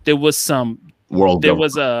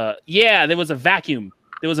vacuum.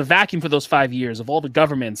 There was a vacuum for those 5 years of all the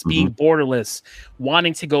governments being borderless,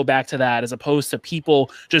 wanting to go back to that, as opposed to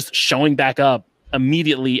people just showing back up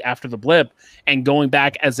immediately after the blip and going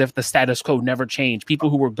back as if the status quo never changed. People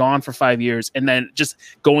who were gone for 5 years and then just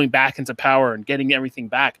going back into power and getting everything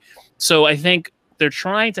back. So I think they're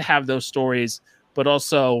trying to have those stories, but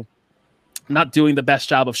also not doing the best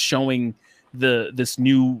job of showing this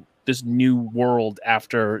new world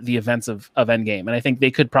after the events of Endgame. And I think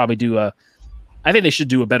they could probably they should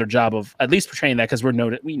do a better job of at least portraying that, because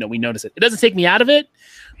we notice it. It doesn't take me out of it,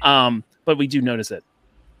 but we do notice it.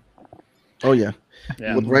 Oh yeah.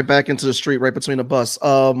 Right back into the street, right between the bus.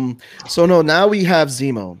 So no, now we have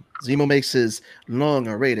Zemo. Zemo makes his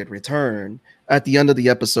long-awaited return at the end of the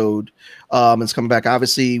episode. It's coming back.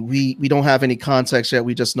 Obviously, we don't have any context yet.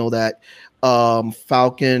 We just know that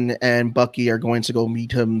Falcon and Bucky are going to go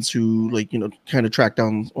meet him to kind of track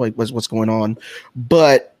down what's going on.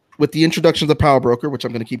 But with the introduction of the Power Broker, which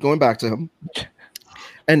I'm going to keep going back to him,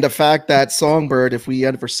 and the fact that Songbird, if we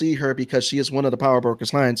ever see her, because she is one of the Power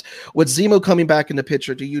Broker's lines, with Zemo coming back in the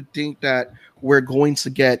picture, do you think that we're going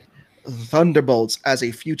to get Thunderbolts as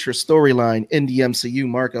a future storyline in the MCU?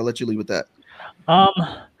 Mark, I'll let you lead with that.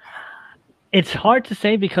 It's hard to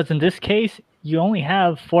say, because in this case, you only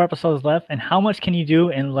have 4 episodes left, and how much can you do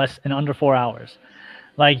in under 4 hours?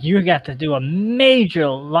 Like, you got to do a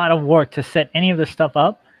lot of work to set any of this stuff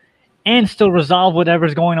up and still resolve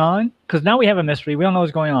whatever's going on, because now we have a mystery. We don't know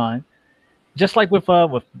what's going on. Just like with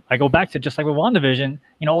I go back to just like with WandaVision,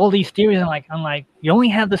 all these theories, I'm like, you only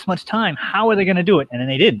have this much time. How are they going to do it? And then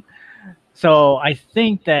they didn't. So I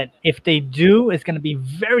think that if they do, it's going to be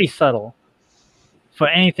very subtle for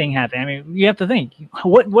anything happening. I mean, you have to think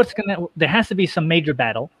there has to be some major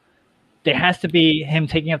battle. There has to be him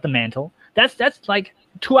taking up the mantle. That's like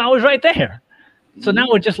 2 hours right there. So now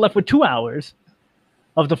we're just left with 2 hours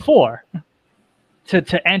of the 4 to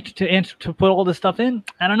put all this stuff in.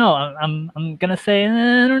 I don't know. I'm gonna say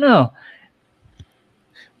I don't know.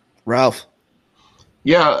 Ralph.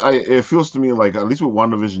 Yeah, it feels to me like, at least with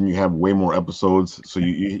WandaVision, you have way more episodes, so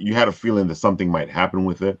you had a feeling that something might happen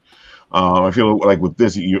with it. I feel like with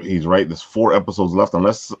this, he's right. There's 4 episodes left,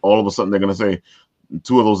 unless all of a sudden they're going to say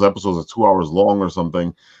 2 of those episodes are 2 hours long or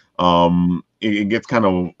something. It gets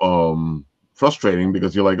kind of frustrating,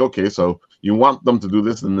 because you're like, okay, so you want them to do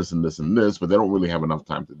this and this and this and this, but they don't really have enough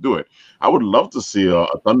time to do it. I would love to see a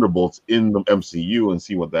Thunderbolts in the MCU and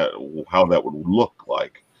see how that would look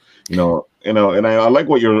like. And I like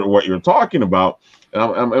what you're talking about. And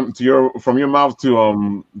I'm from your mouth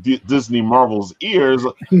to Disney Marvel's ears.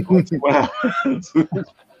 What happens?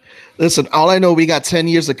 Listen, all I know, we got 10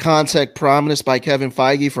 years of contact promised by Kevin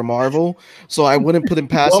Feige for Marvel, so I wouldn't put him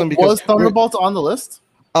past him. Because was Thunderbolts on the list?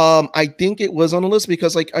 I think it was on the list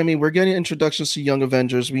because, we're getting introductions to Young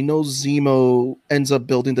Avengers. We know Zemo ends up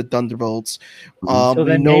building the Thunderbolts. So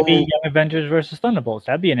then maybe Young Avengers versus Thunderbolts.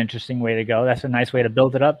 That'd be an interesting way to go. That's a nice way to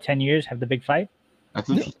build it up. 10 years, have the big fight. That's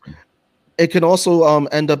interesting. It can also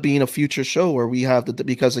end up being a future show where we have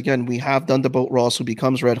because again, we have Thunderbolt Ross, who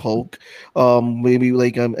becomes Red Hulk. Maybe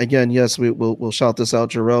again, yes, we'll shout this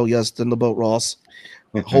out, Jarrell. Yes, Thunderbolt Ross.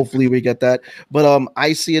 Hopefully we get that. But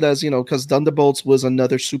I see it as, because Thunderbolts was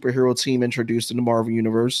another superhero team introduced in the Marvel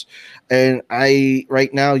Universe. And right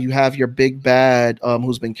now you have your big bad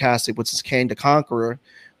who's been casted, which is Kang the Conqueror,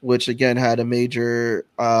 which again had a major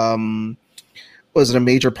part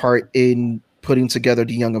in putting together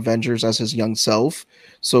the Young Avengers as his young self.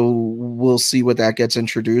 So we'll see what that gets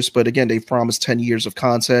introduced. But again, they've promised 10 years of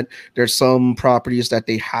content. There's some properties that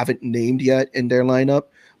they haven't named yet in their lineup.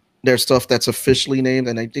 There's stuff that's officially named,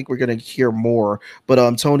 and I think we're going to hear more.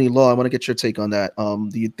 But Tony Law, I want to get your take on that.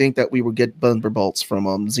 Do you think that we will get Thunderbolts from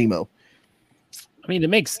Zemo? I mean, it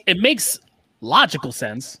makes logical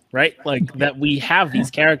sense, right? Like that we have these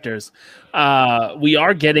characters. We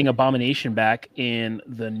are getting Abomination back in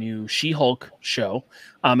the new She-Hulk show,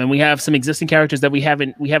 and we have some existing characters that we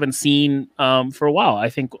haven't seen for a while. I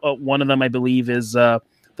think one of them, I believe, is the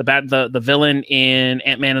villain in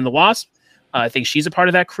Ant-Man and the Wasp. I think she's a part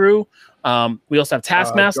of that crew. We also have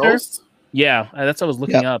Taskmaster. Ghost? Yeah, that's what I was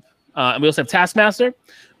looking up. And we also have Taskmaster,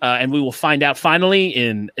 and we will find out finally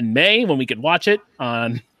in May when we can watch it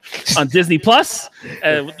on Disney Plus. For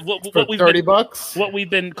 $30, what we've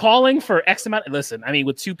been calling for X amount. Listen, I mean,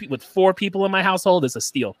 with 4 people in my household, it's a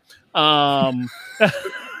steal. $30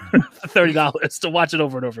 to watch it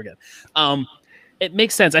over and over again. It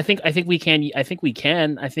makes sense. I think we can. I think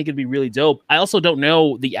it'd be really dope. I also don't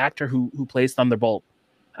know the actor who plays Thunderbolt.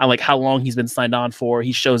 Like how long he's been signed on for.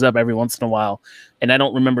 He shows up every once in a while, and I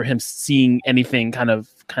don't remember him seeing anything kind of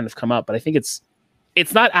come up. But I think it's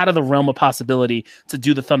not out of the realm of possibility to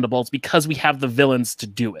do the Thunderbolts because we have the villains to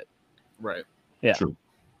do it. Right. Yeah. True.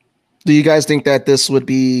 Do you guys think that this would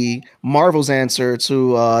be Marvel's answer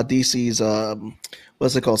to DC's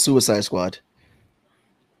what's it called, Suicide Squad?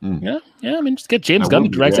 Yeah. I mean, just get James Gunn to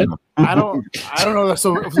direct it. I don't know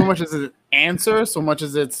so much as an answer, so much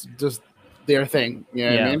as it's just their thing. You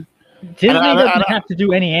know what I mean? Disney doesn't have to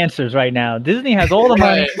do any answers right now. Disney has all the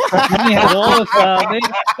money. Disney has all the stuff.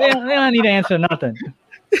 They don't need to answer nothing.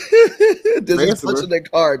 Disney's punching their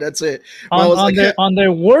card. That's it. On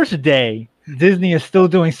their worst day, Disney is still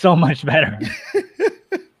doing so much better.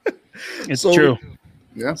 It's true.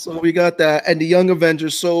 Yeah. So we got that, and the Young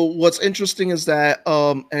Avengers. So what's interesting is that,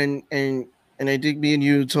 and I think me and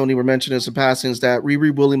you, Tony, were mentioning this in passing, is that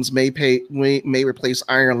Riri Williams may replace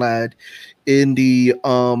Iron Lad in the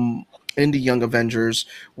Young Avengers.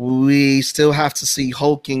 We still have to see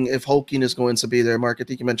Hulking, if Hulking is going to be there. Mark, I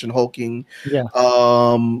think you mentioned Hulking,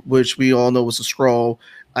 which we all know was a Skrull.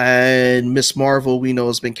 And Miss Marvel, we know,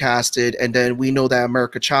 has been casted, and then we know that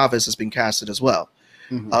America Chavez has been casted as well.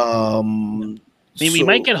 Mm-hmm. We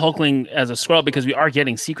might get Hulkling as a Skrull because we are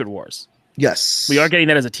getting Secret Wars. Yes, we are getting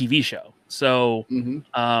that as a TV show. So we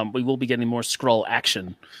will be getting more Skrull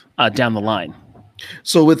action down the line.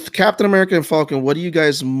 So with Captain America and Falcon, what are you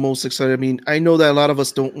guys most excited? I mean, I know that a lot of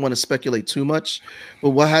us don't want to speculate too much,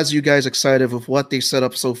 but what has you guys excited with what they set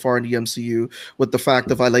up so far in the MCU, with the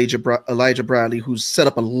fact of Elijah Bradley, who's set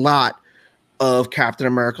up a lot of Captain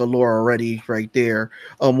America lore already right there?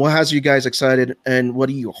 What has you guys excited, and what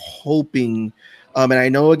are you hoping? And I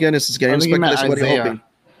know, again, this is getting speculation. What are you hoping?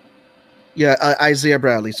 Yeah, Isaiah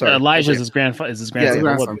Bradley. Sorry, Elijah's his grandfather. Yeah,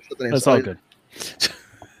 that's all good.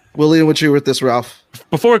 We'll leave with you with this, Ralph.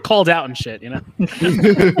 Before it called out and shit, you know.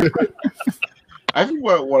 I think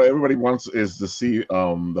what everybody wants is to see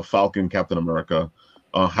the Falcon Captain America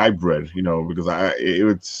hybrid, you know, because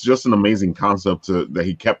it's just an amazing concept that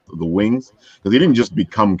he kept the wings, because he didn't just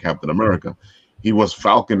become Captain America. He was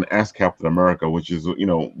Falcon as Captain America, which is, you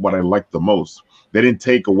know, what I like the most. They didn't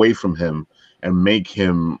take away from him and make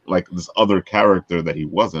him like this other character that he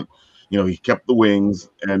wasn't. You know, he kept the wings,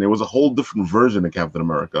 and it was a whole different version of Captain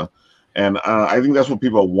America. And I think that's what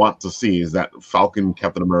people want to see, is that Falcon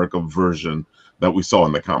Captain America version that we saw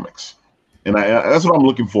in the comics. And that's what I'm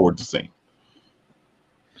looking forward to seeing.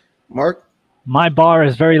 Mark? My bar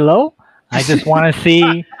is very low. I just want to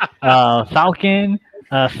see Falcon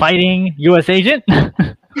fighting U.S. Agent.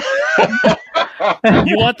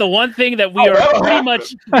 You want the one thing that we are pretty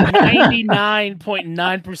much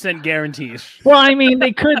 99.9% guaranteed. Well, I mean,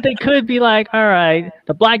 they could be like, all right,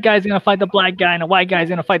 the black guy's gonna fight the black guy, and the white guy's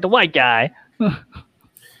gonna fight the white guy.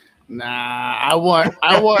 Nah, I want,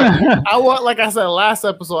 like I said last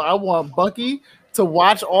episode, I want Bucky to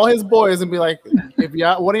watch all his boys and be like, if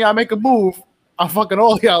y'all, one of y'all make a move, I'll fucking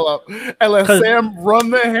all y'all up, and let Sam run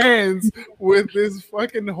their hands with this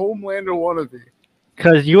fucking Homelander wannabe.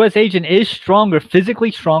 Because U.S. Agent is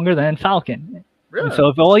physically stronger than Falcon. Really? So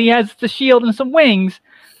if all he has is the shield and some wings,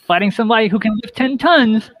 fighting somebody who can lift 10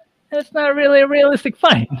 tons, that's not really a realistic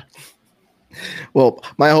fight. Well,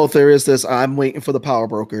 my whole theory is this: I'm waiting for the power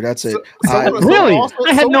broker. That's it. I had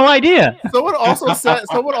no idea. Someone also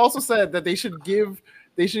said that they should give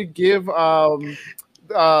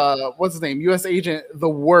what's his name, U.S. Agent, the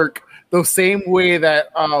work the same way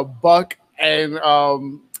that Buck and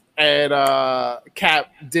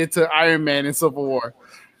Cap did to Iron Man in Civil War.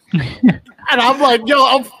 And I'm like, yo,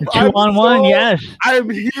 I'm 2-on-1, yes. I'm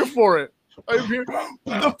here for it. I'm here.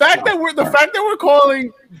 The fact that we're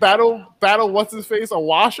calling battle what's his face a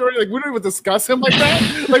wash already, like we don't even discuss him like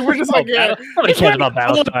that. Like we're just like, yeah. Nobody cares about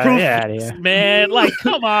Battlestar. Get out of here. Man, like,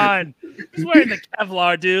 come on. He's wearing the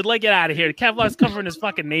Kevlar, dude. Like, get out of here. The Kevlar's covering his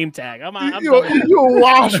fucking name tag. I'm you a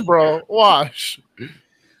wash, bro. Wash.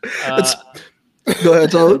 Go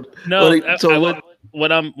ahead, Toad. No,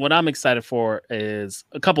 What what I'm excited for is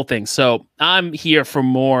a couple things. So I'm here for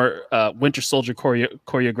more Winter Soldier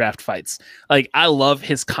choreographed fights. Like I love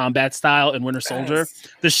his combat style in Winter Soldier. Yes.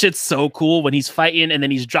 The shit's so cool when he's fighting and then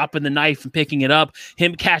he's dropping the knife and picking it up.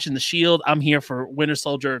 Him catching the shield. I'm here for Winter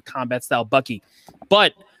Soldier combat style Bucky.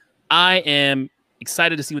 But I am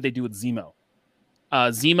excited to see what they do with Zemo.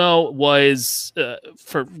 Zemo was,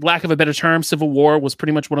 for lack of a better term, Civil War was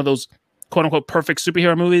pretty much one of those quote unquote perfect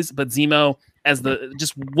superhero movies, but Zemo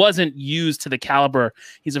just wasn't used to the caliber.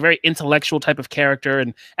 He's a very intellectual type of character,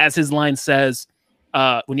 and as his line says,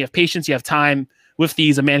 when you have patience, you have time. With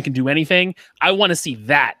these, a man can do anything. I want to see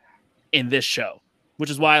that in this show, which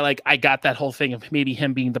is why like I got that whole thing of maybe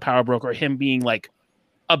him being the power broker, him being like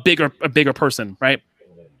a bigger person, right?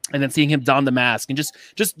 And then seeing him don the mask and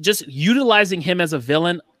just utilizing him as a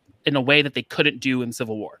villain in a way that they couldn't do in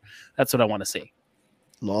Civil War. That's what I want to see.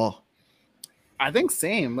 Law. I think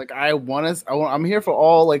same. Like I'm here for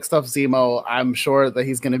all like stuff Zemo. I'm sure that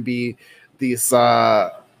he's gonna be these.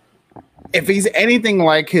 If he's anything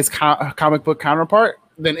like his comic book counterpart,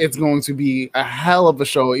 then it's going to be a hell of a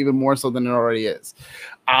show, even more so than it already is.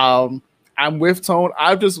 I'm with Tone.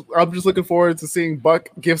 I'm just looking forward to seeing Buck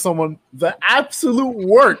give someone the absolute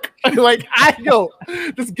work. Like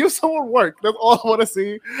just give someone work. That's all I want to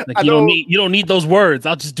see. Like you don't need those words.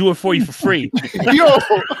 I'll just do it for you for free. Yo,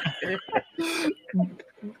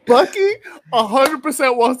 Bucky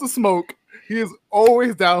 100% wants to smoke. He is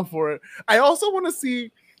always down for it. I also want to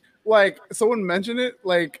see, like, someone mentioned it,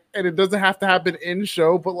 like, and it doesn't have to happen in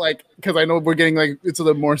show, but like, because I know we're getting like into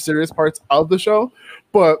the more serious parts of the show,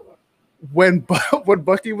 but when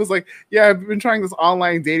Bucky was like, yeah, I've been trying this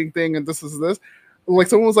online dating thing and this is this, like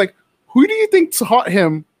someone was like, who do you think taught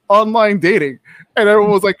him online dating? And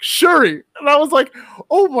everyone was like, Shuri. And I was like,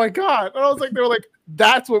 oh my God. And I was like, they were like,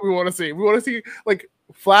 that's what we want to see. We want to see like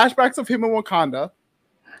flashbacks of him in Wakanda,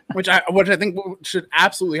 which I think should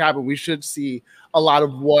absolutely happen. We should see a lot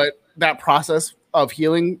of what that process of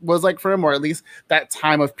healing was like for him, or at least that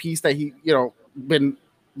time of peace that he, been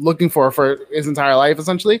looking for his entire life,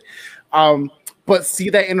 essentially. But see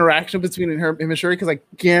that interaction between him and Shuri, because I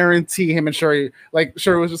guarantee him and Shuri, like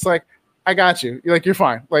Shuri was just like, I got you. You're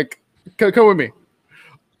fine. Like, come with me.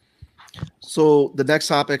 So the next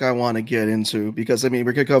topic I want to get into, because I mean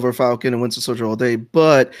we could cover Falcon and Winter Soldier all day,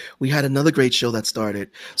 but we had another great show that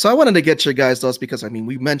started. So I wanted to get your guys' thoughts, because I mean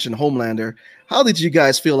we mentioned Homelander. How did you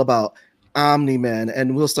guys feel about Omni-Man?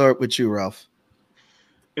 And we'll start with you, Ralph.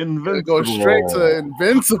 Invincible. Go straight to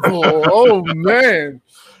Invincible. Oh man.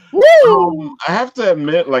 Woo! I have to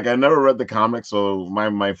admit, like, I never read the comics, so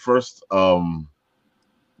my first dive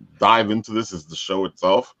into this is the show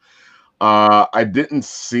itself. I didn't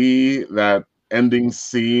see that ending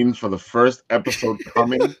scene for the first episode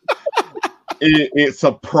coming. It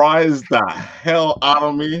surprised the hell out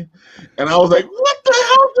of me, and I was like, "What the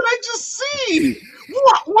hell did I just see?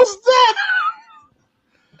 What was that?"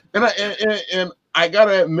 And I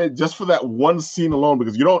gotta admit, just for that one scene alone,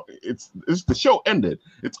 because it's the show ended,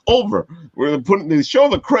 it's over. They show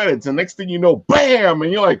the credits, and next thing you know, bam,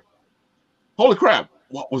 and you're like, "Holy crap!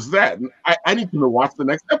 What was that?" And I need to watch the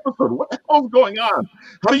next episode. What the hell is going on?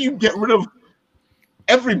 How do you get rid of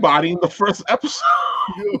everybody in the first episode?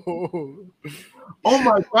 Oh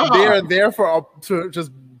my God! They are there to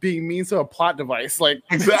just being mean to a plot device, like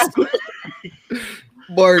exactly.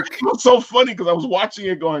 Mark, it was so funny because I was watching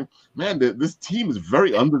it going, man, this team is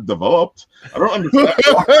very underdeveloped. I don't understand.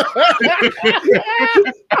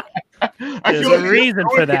 There's a reason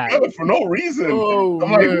for that. For no reason. Oh,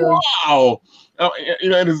 I'm like, wow. And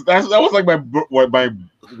that was like my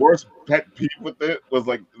worst pet peeve with it was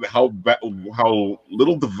like how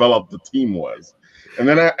little developed the team was. And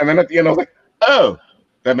then at the end I was like, oh,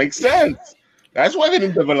 that makes sense. That's why they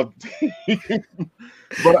didn't develop the team.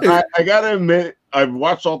 But I gotta admit, I've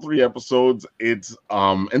watched all 3 episodes. It's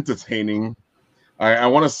entertaining. I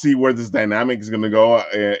want to see where this dynamic is going to go.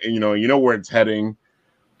 You know where it's heading,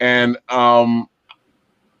 and I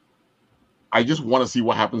just want to see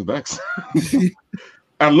what happens next.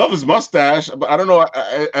 I love his mustache, but I don't know.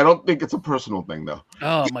 I don't think it's a personal thing, though.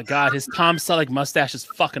 Oh my God, his Tom Selleck mustache is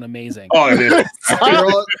fucking amazing. Oh, it is.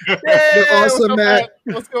 You're awesome, Matt.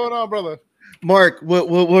 What's going on, brother? Mark, what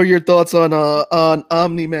were your thoughts on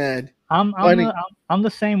Omni-Man? I'm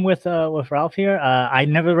the same with Ralph here. I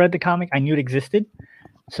never read the comic. I knew it existed,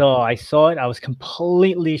 so I saw it. I was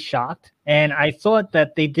completely shocked, and I thought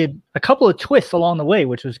that they did a couple of twists along the way,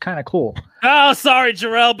 which was kind of cool. Oh, sorry,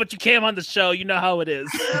 Jarrell, but you came on the show. You know how it is.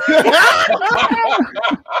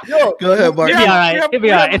 Yo, go ahead, Mark. It'll be all right. It'll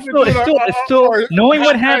be all right. It's still knowing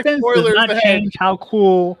what happens does not change how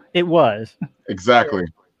cool it was. Exactly.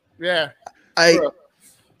 Yeah.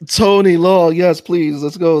 Tony Law, yes, please,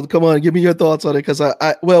 let's go. Come on, give me your thoughts on it, because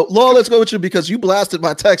well, Law, let's go with you because you blasted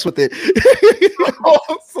my text with it.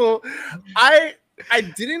 So I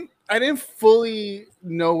didn't fully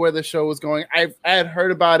know where the show was going. I had heard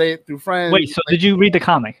about it through friends. Wait, so did you read the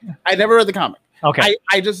comic? I never read the comic. Okay.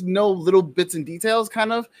 I just know little bits and details,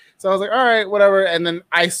 kind of. So I was like, all right, whatever. And then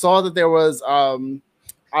I saw that there was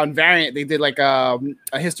on Variant, they did like a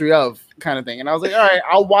history of kind of thing. And I was like, all right,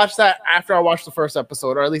 I'll watch that after I watch the first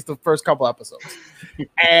episode, or at least the first couple episodes.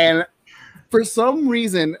 And for some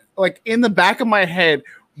reason, like in the back of my head,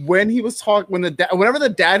 when he was talking, whenever the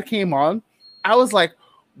dad came on, I was like,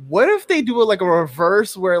 what if they do like a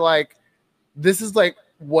reverse where like this is like,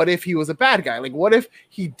 what if he was a bad guy? Like, what if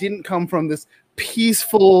he didn't come from this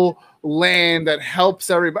peaceful land that helps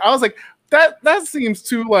everybody? I was like, that seems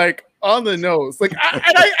too like on the nose. Like,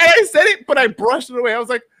 I said it, but I brushed it away. I was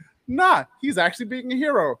like, nah, he's actually being a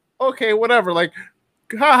hero. Okay, whatever. Like,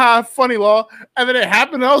 haha, funny, Law. And then it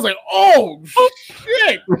happened, and I was like, oh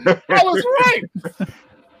shit, I was right.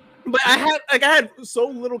 But I had so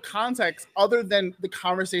little context other than the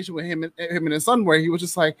conversation with him and his son, where he was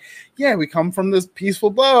just like, yeah, we come from this peaceful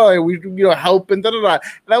boy, we help and da da da.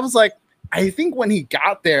 And I was like, I think when he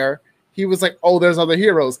got there, he was like, oh, there's other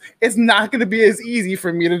heroes. It's not going to be as easy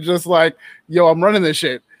for me to just like, yo, I'm running this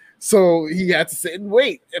shit. So he had to sit and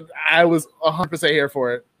wait. And I was 100% here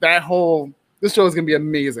for it. This show is going to be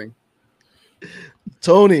amazing.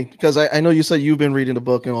 Tony, because I know you said you've been reading the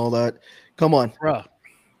book and all that. Come on. Bruh.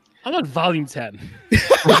 I'm on volume 10.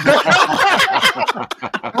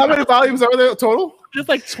 How many volumes are there total? Just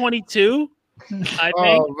like 22. I think.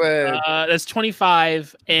 Oh, man. That's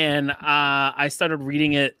 25, and I started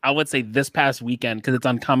reading it, I would say, this past weekend because it's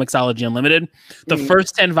on Comixology Unlimited. The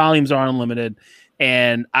first 10 volumes are unlimited,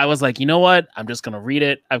 and I was like, you know what? I'm just gonna read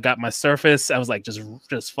it. I've got my Surface. I was like,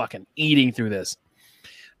 just fucking eating through this,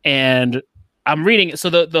 and I'm reading it.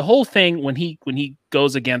 So the whole thing when he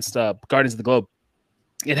goes against Guardians of the Globe,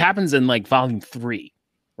 it happens in like volume 3,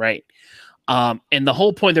 right? And the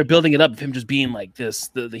whole point, they're building it up of him just being like this,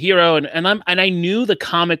 the hero. And I knew the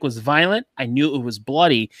comic was violent. I knew it was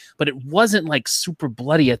bloody, but it wasn't like super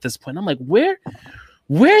bloody at this point. I'm like,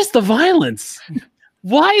 where's the violence?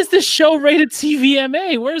 Why is this show rated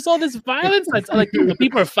TVMA? Where's all this violence? Like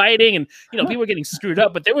people are fighting and people are getting screwed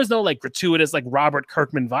up, but there was no like gratuitous like Robert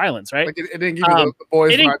Kirkman violence, right? Like it didn't give me the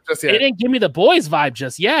boys vibe just yet. It didn't give me the boys vibe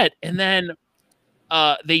just yet. And then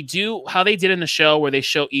they do how they did in the show where they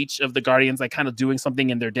show each of the Guardians like kind of doing something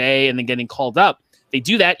in their day and then getting called up. They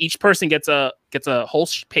do that. Each person gets a whole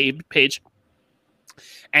page,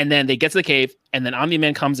 and then they get to the cave, and then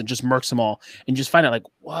Omni-Man comes and just murks them all, and just find out like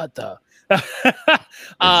what the.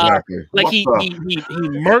 Exactly. Like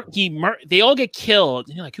they all get killed,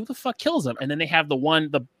 and you're like, who the fuck kills them? And then they have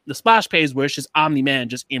the splash page where it's just Omni-Man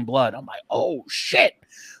just in blood. I'm like, oh shit!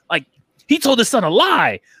 Like he told his son a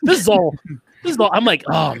lie. This is all. I'm like,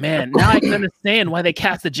 oh man, now I can understand why they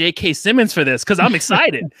cast the J.K. Simmons for this because I'm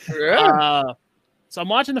excited. Yeah. So I'm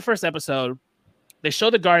watching the first episode. They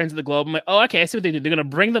show the Guardians of the Globe. I'm like, oh, okay, I see what they do. They're gonna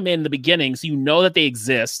bring them in the beginning, so you know that they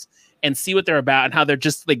exist and see what they're about and how they're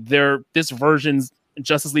just like they're this version's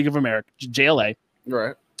Justice League of America, JLA.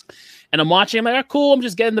 Right. And I'm watching. I'm like, oh, cool. I'm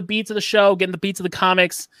just getting the beats of the show, getting the beats of the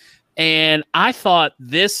comics. And I thought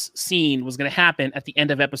this scene was going to happen at the end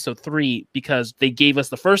of episode 3 because they gave us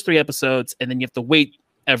the first 3 episodes and then you have to wait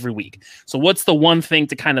every week. So what's the one thing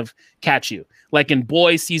to kind of catch you? Like in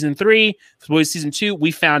Boys season 3, Boys season 2,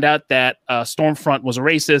 we found out that Stormfront was a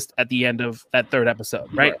racist at the end of that 3rd episode,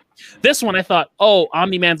 right? This one I thought, oh,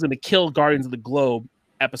 Omni-Man's going to kill Guardians of the Globe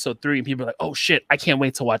episode 3. And people are like, oh shit, I can't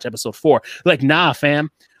wait to watch episode 4. Like, nah, fam,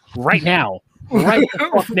 right now. Right the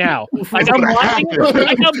fuck now. Like I'm watching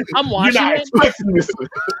it. I'm watching it.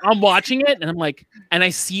 I'm watching it and I'm like, and I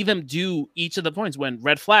see them do each of the points when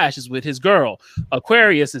Red Flash is with his girl,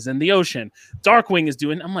 Aquarius is in the ocean, Darkwing is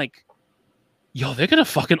doing. I'm like, yo, they're gonna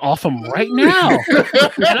fucking off him right now.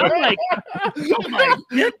 And I'm like,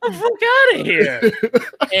 get the fuck out of here.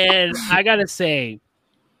 And I gotta say,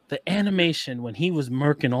 the animation when he was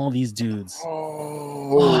murking all these dudes,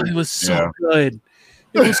 oh it was so good.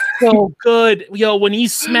 It was so good. Yo, when he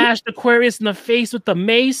smashed Aquarius in the face with the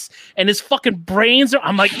mace and his fucking brains are,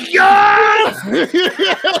 I'm like, yes!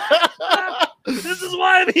 This is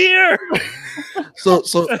why I'm here. So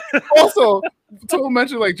also, Total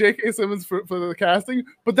mentioned like J.K. Simmons for the casting,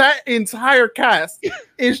 but that entire cast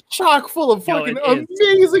is chock full of fucking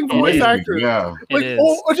amazing voice actors. Yeah. Like,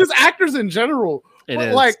 or just actors in general.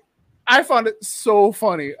 Like, I found it so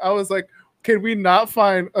funny. I was like, can we not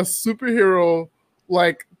find a superhero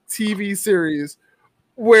like TV series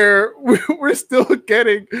where we're still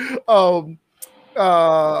getting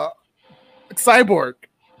Cyborg.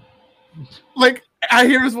 Like I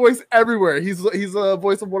hear his voice everywhere. He's a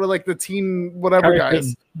voice of one of like the teen whatever Carrie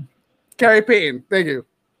guys. Carrie Payton. Thank you.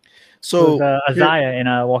 So Isaiah in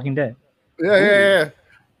Walking Dead. Yeah.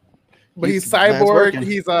 But he's man's Cyborg. working.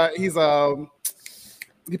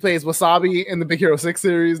 He plays Wasabi in the Big Hero 6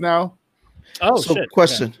 series now. Oh so shit!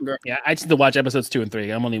 question. Yeah, I just need to watch episodes 2 and 3.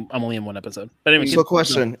 I'm only in one episode. But anyway, So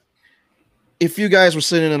question. If you guys were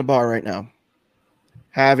sitting in a bar right now,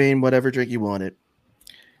 having whatever drink you wanted,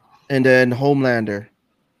 and then Homelander,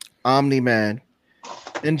 Omni-Man,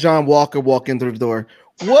 and John Walker walk in through the door,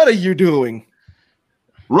 what are you doing?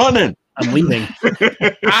 Running. I'm leaving.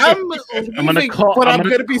 I'm gonna leaving, call- but I'm I'm gonna-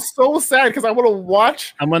 gonna be so sad because I want to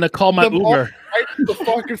watch I'm gonna call my them all Uber. fight the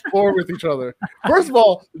fuckers forward with each other. First of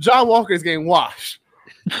all, John Walker is getting washed,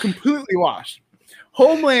 completely washed.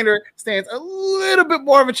 Homelander stands a little bit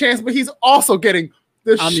more of a chance, but he's also getting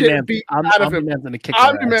the shit beat out of him. Omni-Man's gonna kick their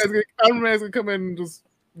ass. Omni-Man's gonna come in and just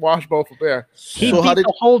wash both of them. He So how beat did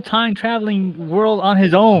the whole time traveling world on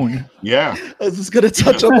his own. Yeah. I was just gonna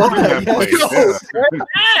touch up on that. That Yes. place,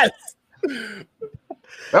 Yes.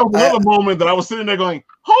 That was another moment that I was sitting there going,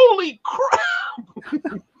 "Holy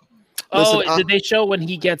crap!" Oh, Listen, did they show when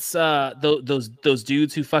he gets those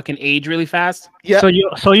dudes who fucking age really fast? Yeah. So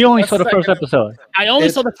you only That's saw the first second. episode. I only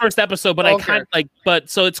It's- saw the first episode, but I Okay. kind of like, but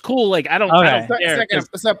so it's cool. Like I don't Okay. care. Second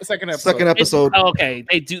episode. Second episode. Oh, okay,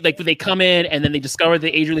 they do like they come in and then they discover they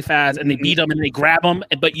age really fast and they beat them and they grab them,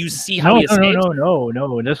 but you see how No, he escapes.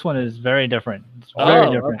 no. This one is very different. It's very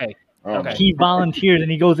Oh, different. okay. Oh, Okay. He volunteers and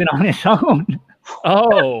he goes in on his own.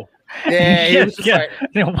 Oh, Yeah, he was just like,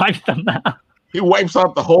 Then wipes them out. He wipes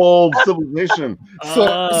out the whole civilization.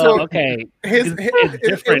 So- okay. his, It's it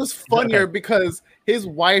different. was funnier because his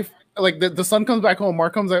wife, like the son comes back home,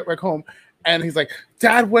 Mark comes back home, and he's like,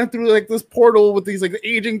 Dad went through like this portal with these like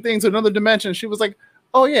aging things to another dimension. She was like,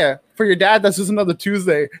 oh yeah, for your dad, that's just another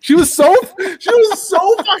Tuesday. She was so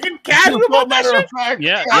fucking casual about that Matter shit. of fact,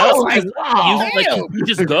 Yeah, I no, was like, You, wow. like you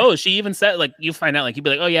just go. She even said like you find out like you'd be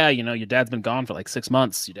like, oh yeah, you know your dad's been gone for like 6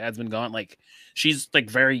 months. Your dad's been gone. Like she's like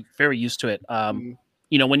very very used to it.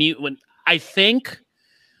 You know when I think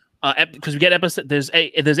because we get episode there's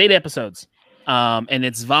 8 episodes, and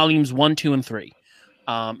it's volumes 1, 2, and 3.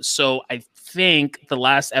 So I think the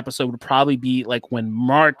last episode would probably be like when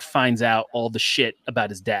Mark finds out all the shit about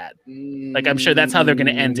his dad. Like I'm sure that's how they're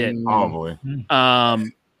gonna end it. Oh boy.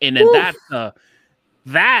 And then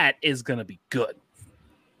that is gonna be good.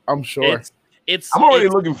 I'm sure. It's I'm already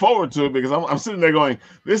it's- looking forward to it because I'm sitting there going,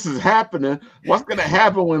 this is happening. What's going to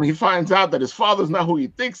happen when he finds out that his father's not who he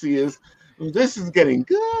thinks he is? This is getting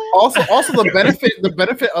good. Also the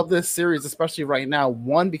benefit of this series, especially right now,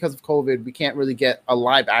 one, because of COVID, we can't really get a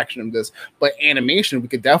live action of this, but animation we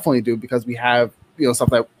could definitely do because we have stuff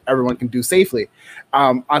that everyone can do safely.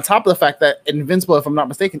 On top of the fact that Invincible, if I'm not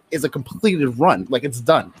mistaken, is a completed run, like it's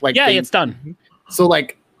done. Like it's done. So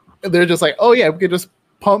like they're just like, oh yeah, we could just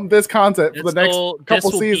pump this content for the next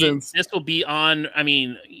couple seasons. This will be on. I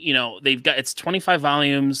mean, they've got it's 25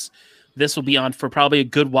 volumes. This will be on for probably a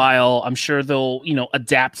good while. I'm sure they'll,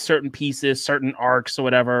 adapt certain pieces, certain arcs or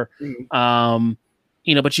whatever.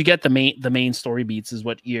 But you get the main story beats is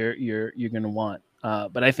what you're gonna want.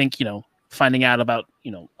 But I think finding out about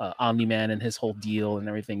Omni-Man and his whole deal and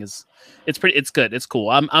everything it's good. It's cool.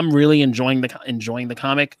 I'm really enjoying the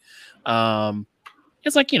comic.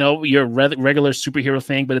 It's like your regular superhero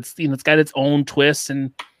thing, but it's it's got its own twist,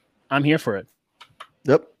 and I'm here for it.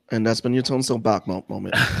 Yep. And that's been your Tone Stone Bach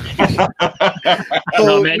moment.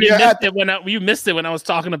 No, man, you missed it when I was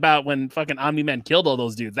talking about when fucking Omni-Man killed all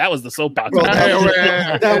those dudes. That was the soapbox. Well,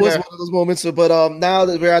 that was one of those moments. But now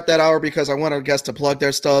that we're at that hour, because I want our guests to plug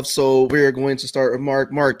their stuff, so we're going to start with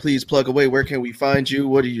Mark. Mark, please plug away. Where can we find you?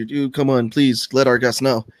 What do you do? Come on, please let our guests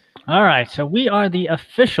know. All right, so we are the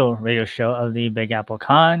official radio show of the Big Apple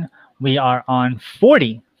Con. We are on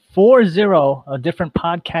 40 different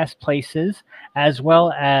podcast places, as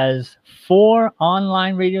well as 4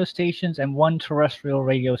 online radio stations and 1 terrestrial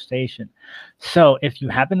radio station. So if you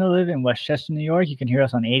happen to live in Westchester, New York, you can hear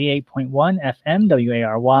us on 88.1 FM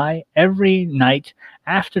WARY every night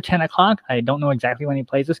after 10 o'clock. I don't know exactly when he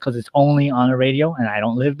plays this because it's only on a radio and I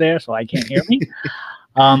don't live there, so I can't hear me.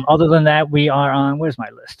 Other than that, we are on, where's my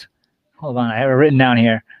list? Hold on, I have it written down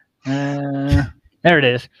here. There it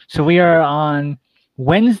is. So we are on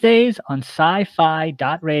Wednesdays on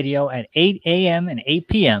sci-fi.radio at 8 a.m. and 8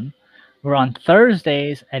 p.m. We're on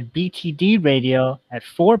Thursdays at BTD Radio at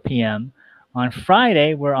 4 p.m. On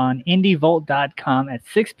Friday, we're on indievolt.com at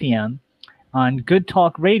 6 p.m. On Good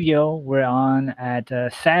Talk Radio, we're on at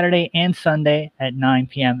Saturday and Sunday at 9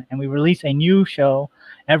 p.m. And we release a new show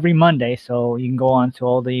every Monday. So you can go on to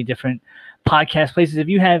all the different podcast places. If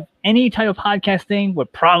you have any type of podcast thing, we're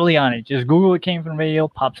probably on it. Just Google It Came From Radio,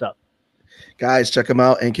 pops up. Guys, check them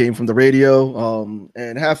out and Came From the Radio.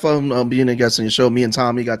 And have fun being a guest on your show. Me and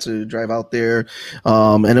Tommy got to drive out there,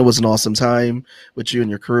 and it was an awesome time with you and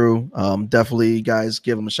your crew. Definitely, guys,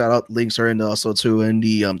 give them a shout out. Links are in the, also too in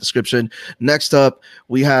the description. Next up,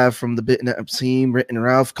 we have from the Bitten team, Ritten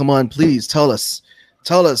Ralph. Come on, please tell us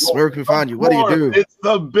where we can find you. What do you do? It's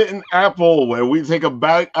the Bitten Apple, where we take a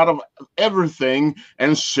bite out of everything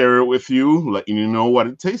and share it with you, letting you know what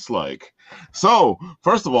it tastes like. So,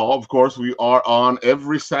 first of all, of course, we are on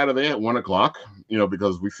every Saturday at 1 o'clock,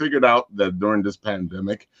 because we figured out that during this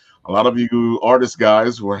pandemic, a lot of you artist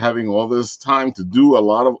guys were having all this time to do a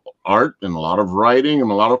lot of art and a lot of writing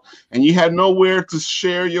and you had nowhere to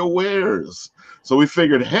share your wares. So we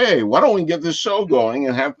figured, hey, why don't we get this show going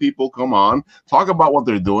and have people come on, talk about what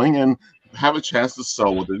they're doing, and have a chance to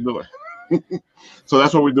sell what they're doing. So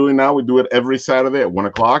that's what we're doing now. We do it every Saturday at 1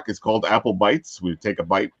 o'clock. It's called Apple Bites. We take a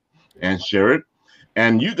bite and share it.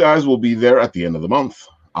 And you guys will be there at the end of the month.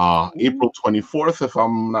 April 24th, if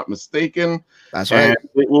I'm not mistaken. That's right. And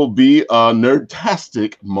it will be a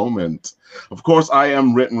nerdtastic moment. Of course, I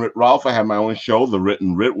am Written Writ Ralph. I have my own show, The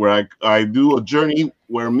Written Writ, where I do a journey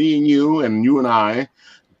where me and you and I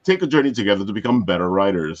take a journey together to become better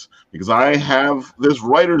writers. Because I have this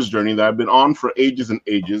writer's journey that I've been on for ages and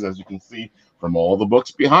ages, as you can see from all the books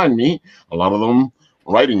behind me, a lot of them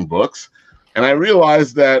writing books. And I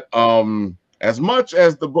realized that as much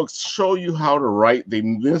as the books show you how to write, they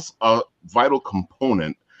miss a vital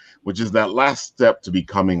component, which is that last step to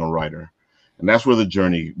becoming a writer. And that's where the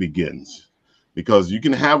journey begins, because you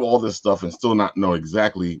can have all this stuff and still not know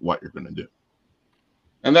exactly what you're going to do.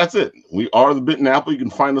 And that's it. We are the Bitten Apple. You can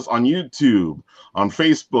find us on YouTube, on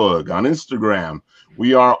Facebook, on Instagram.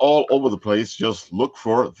 We are all over the place. Just look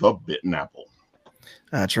for the Bitten Apple.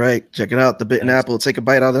 That's right. Check it out. The Bitten Apple. Take a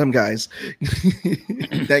bite out of them guys.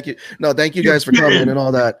 Thank you. No, thank you guys for coming and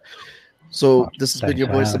all that. So this has been your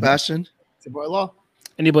boy Sebastian. It's your boy Law.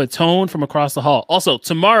 And your boy Tone from across the hall. Also,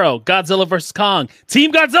 tomorrow, Godzilla vs. Kong.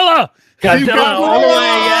 Team Godzilla! Godzilla all the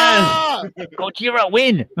way, yes! Gojira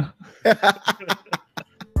win!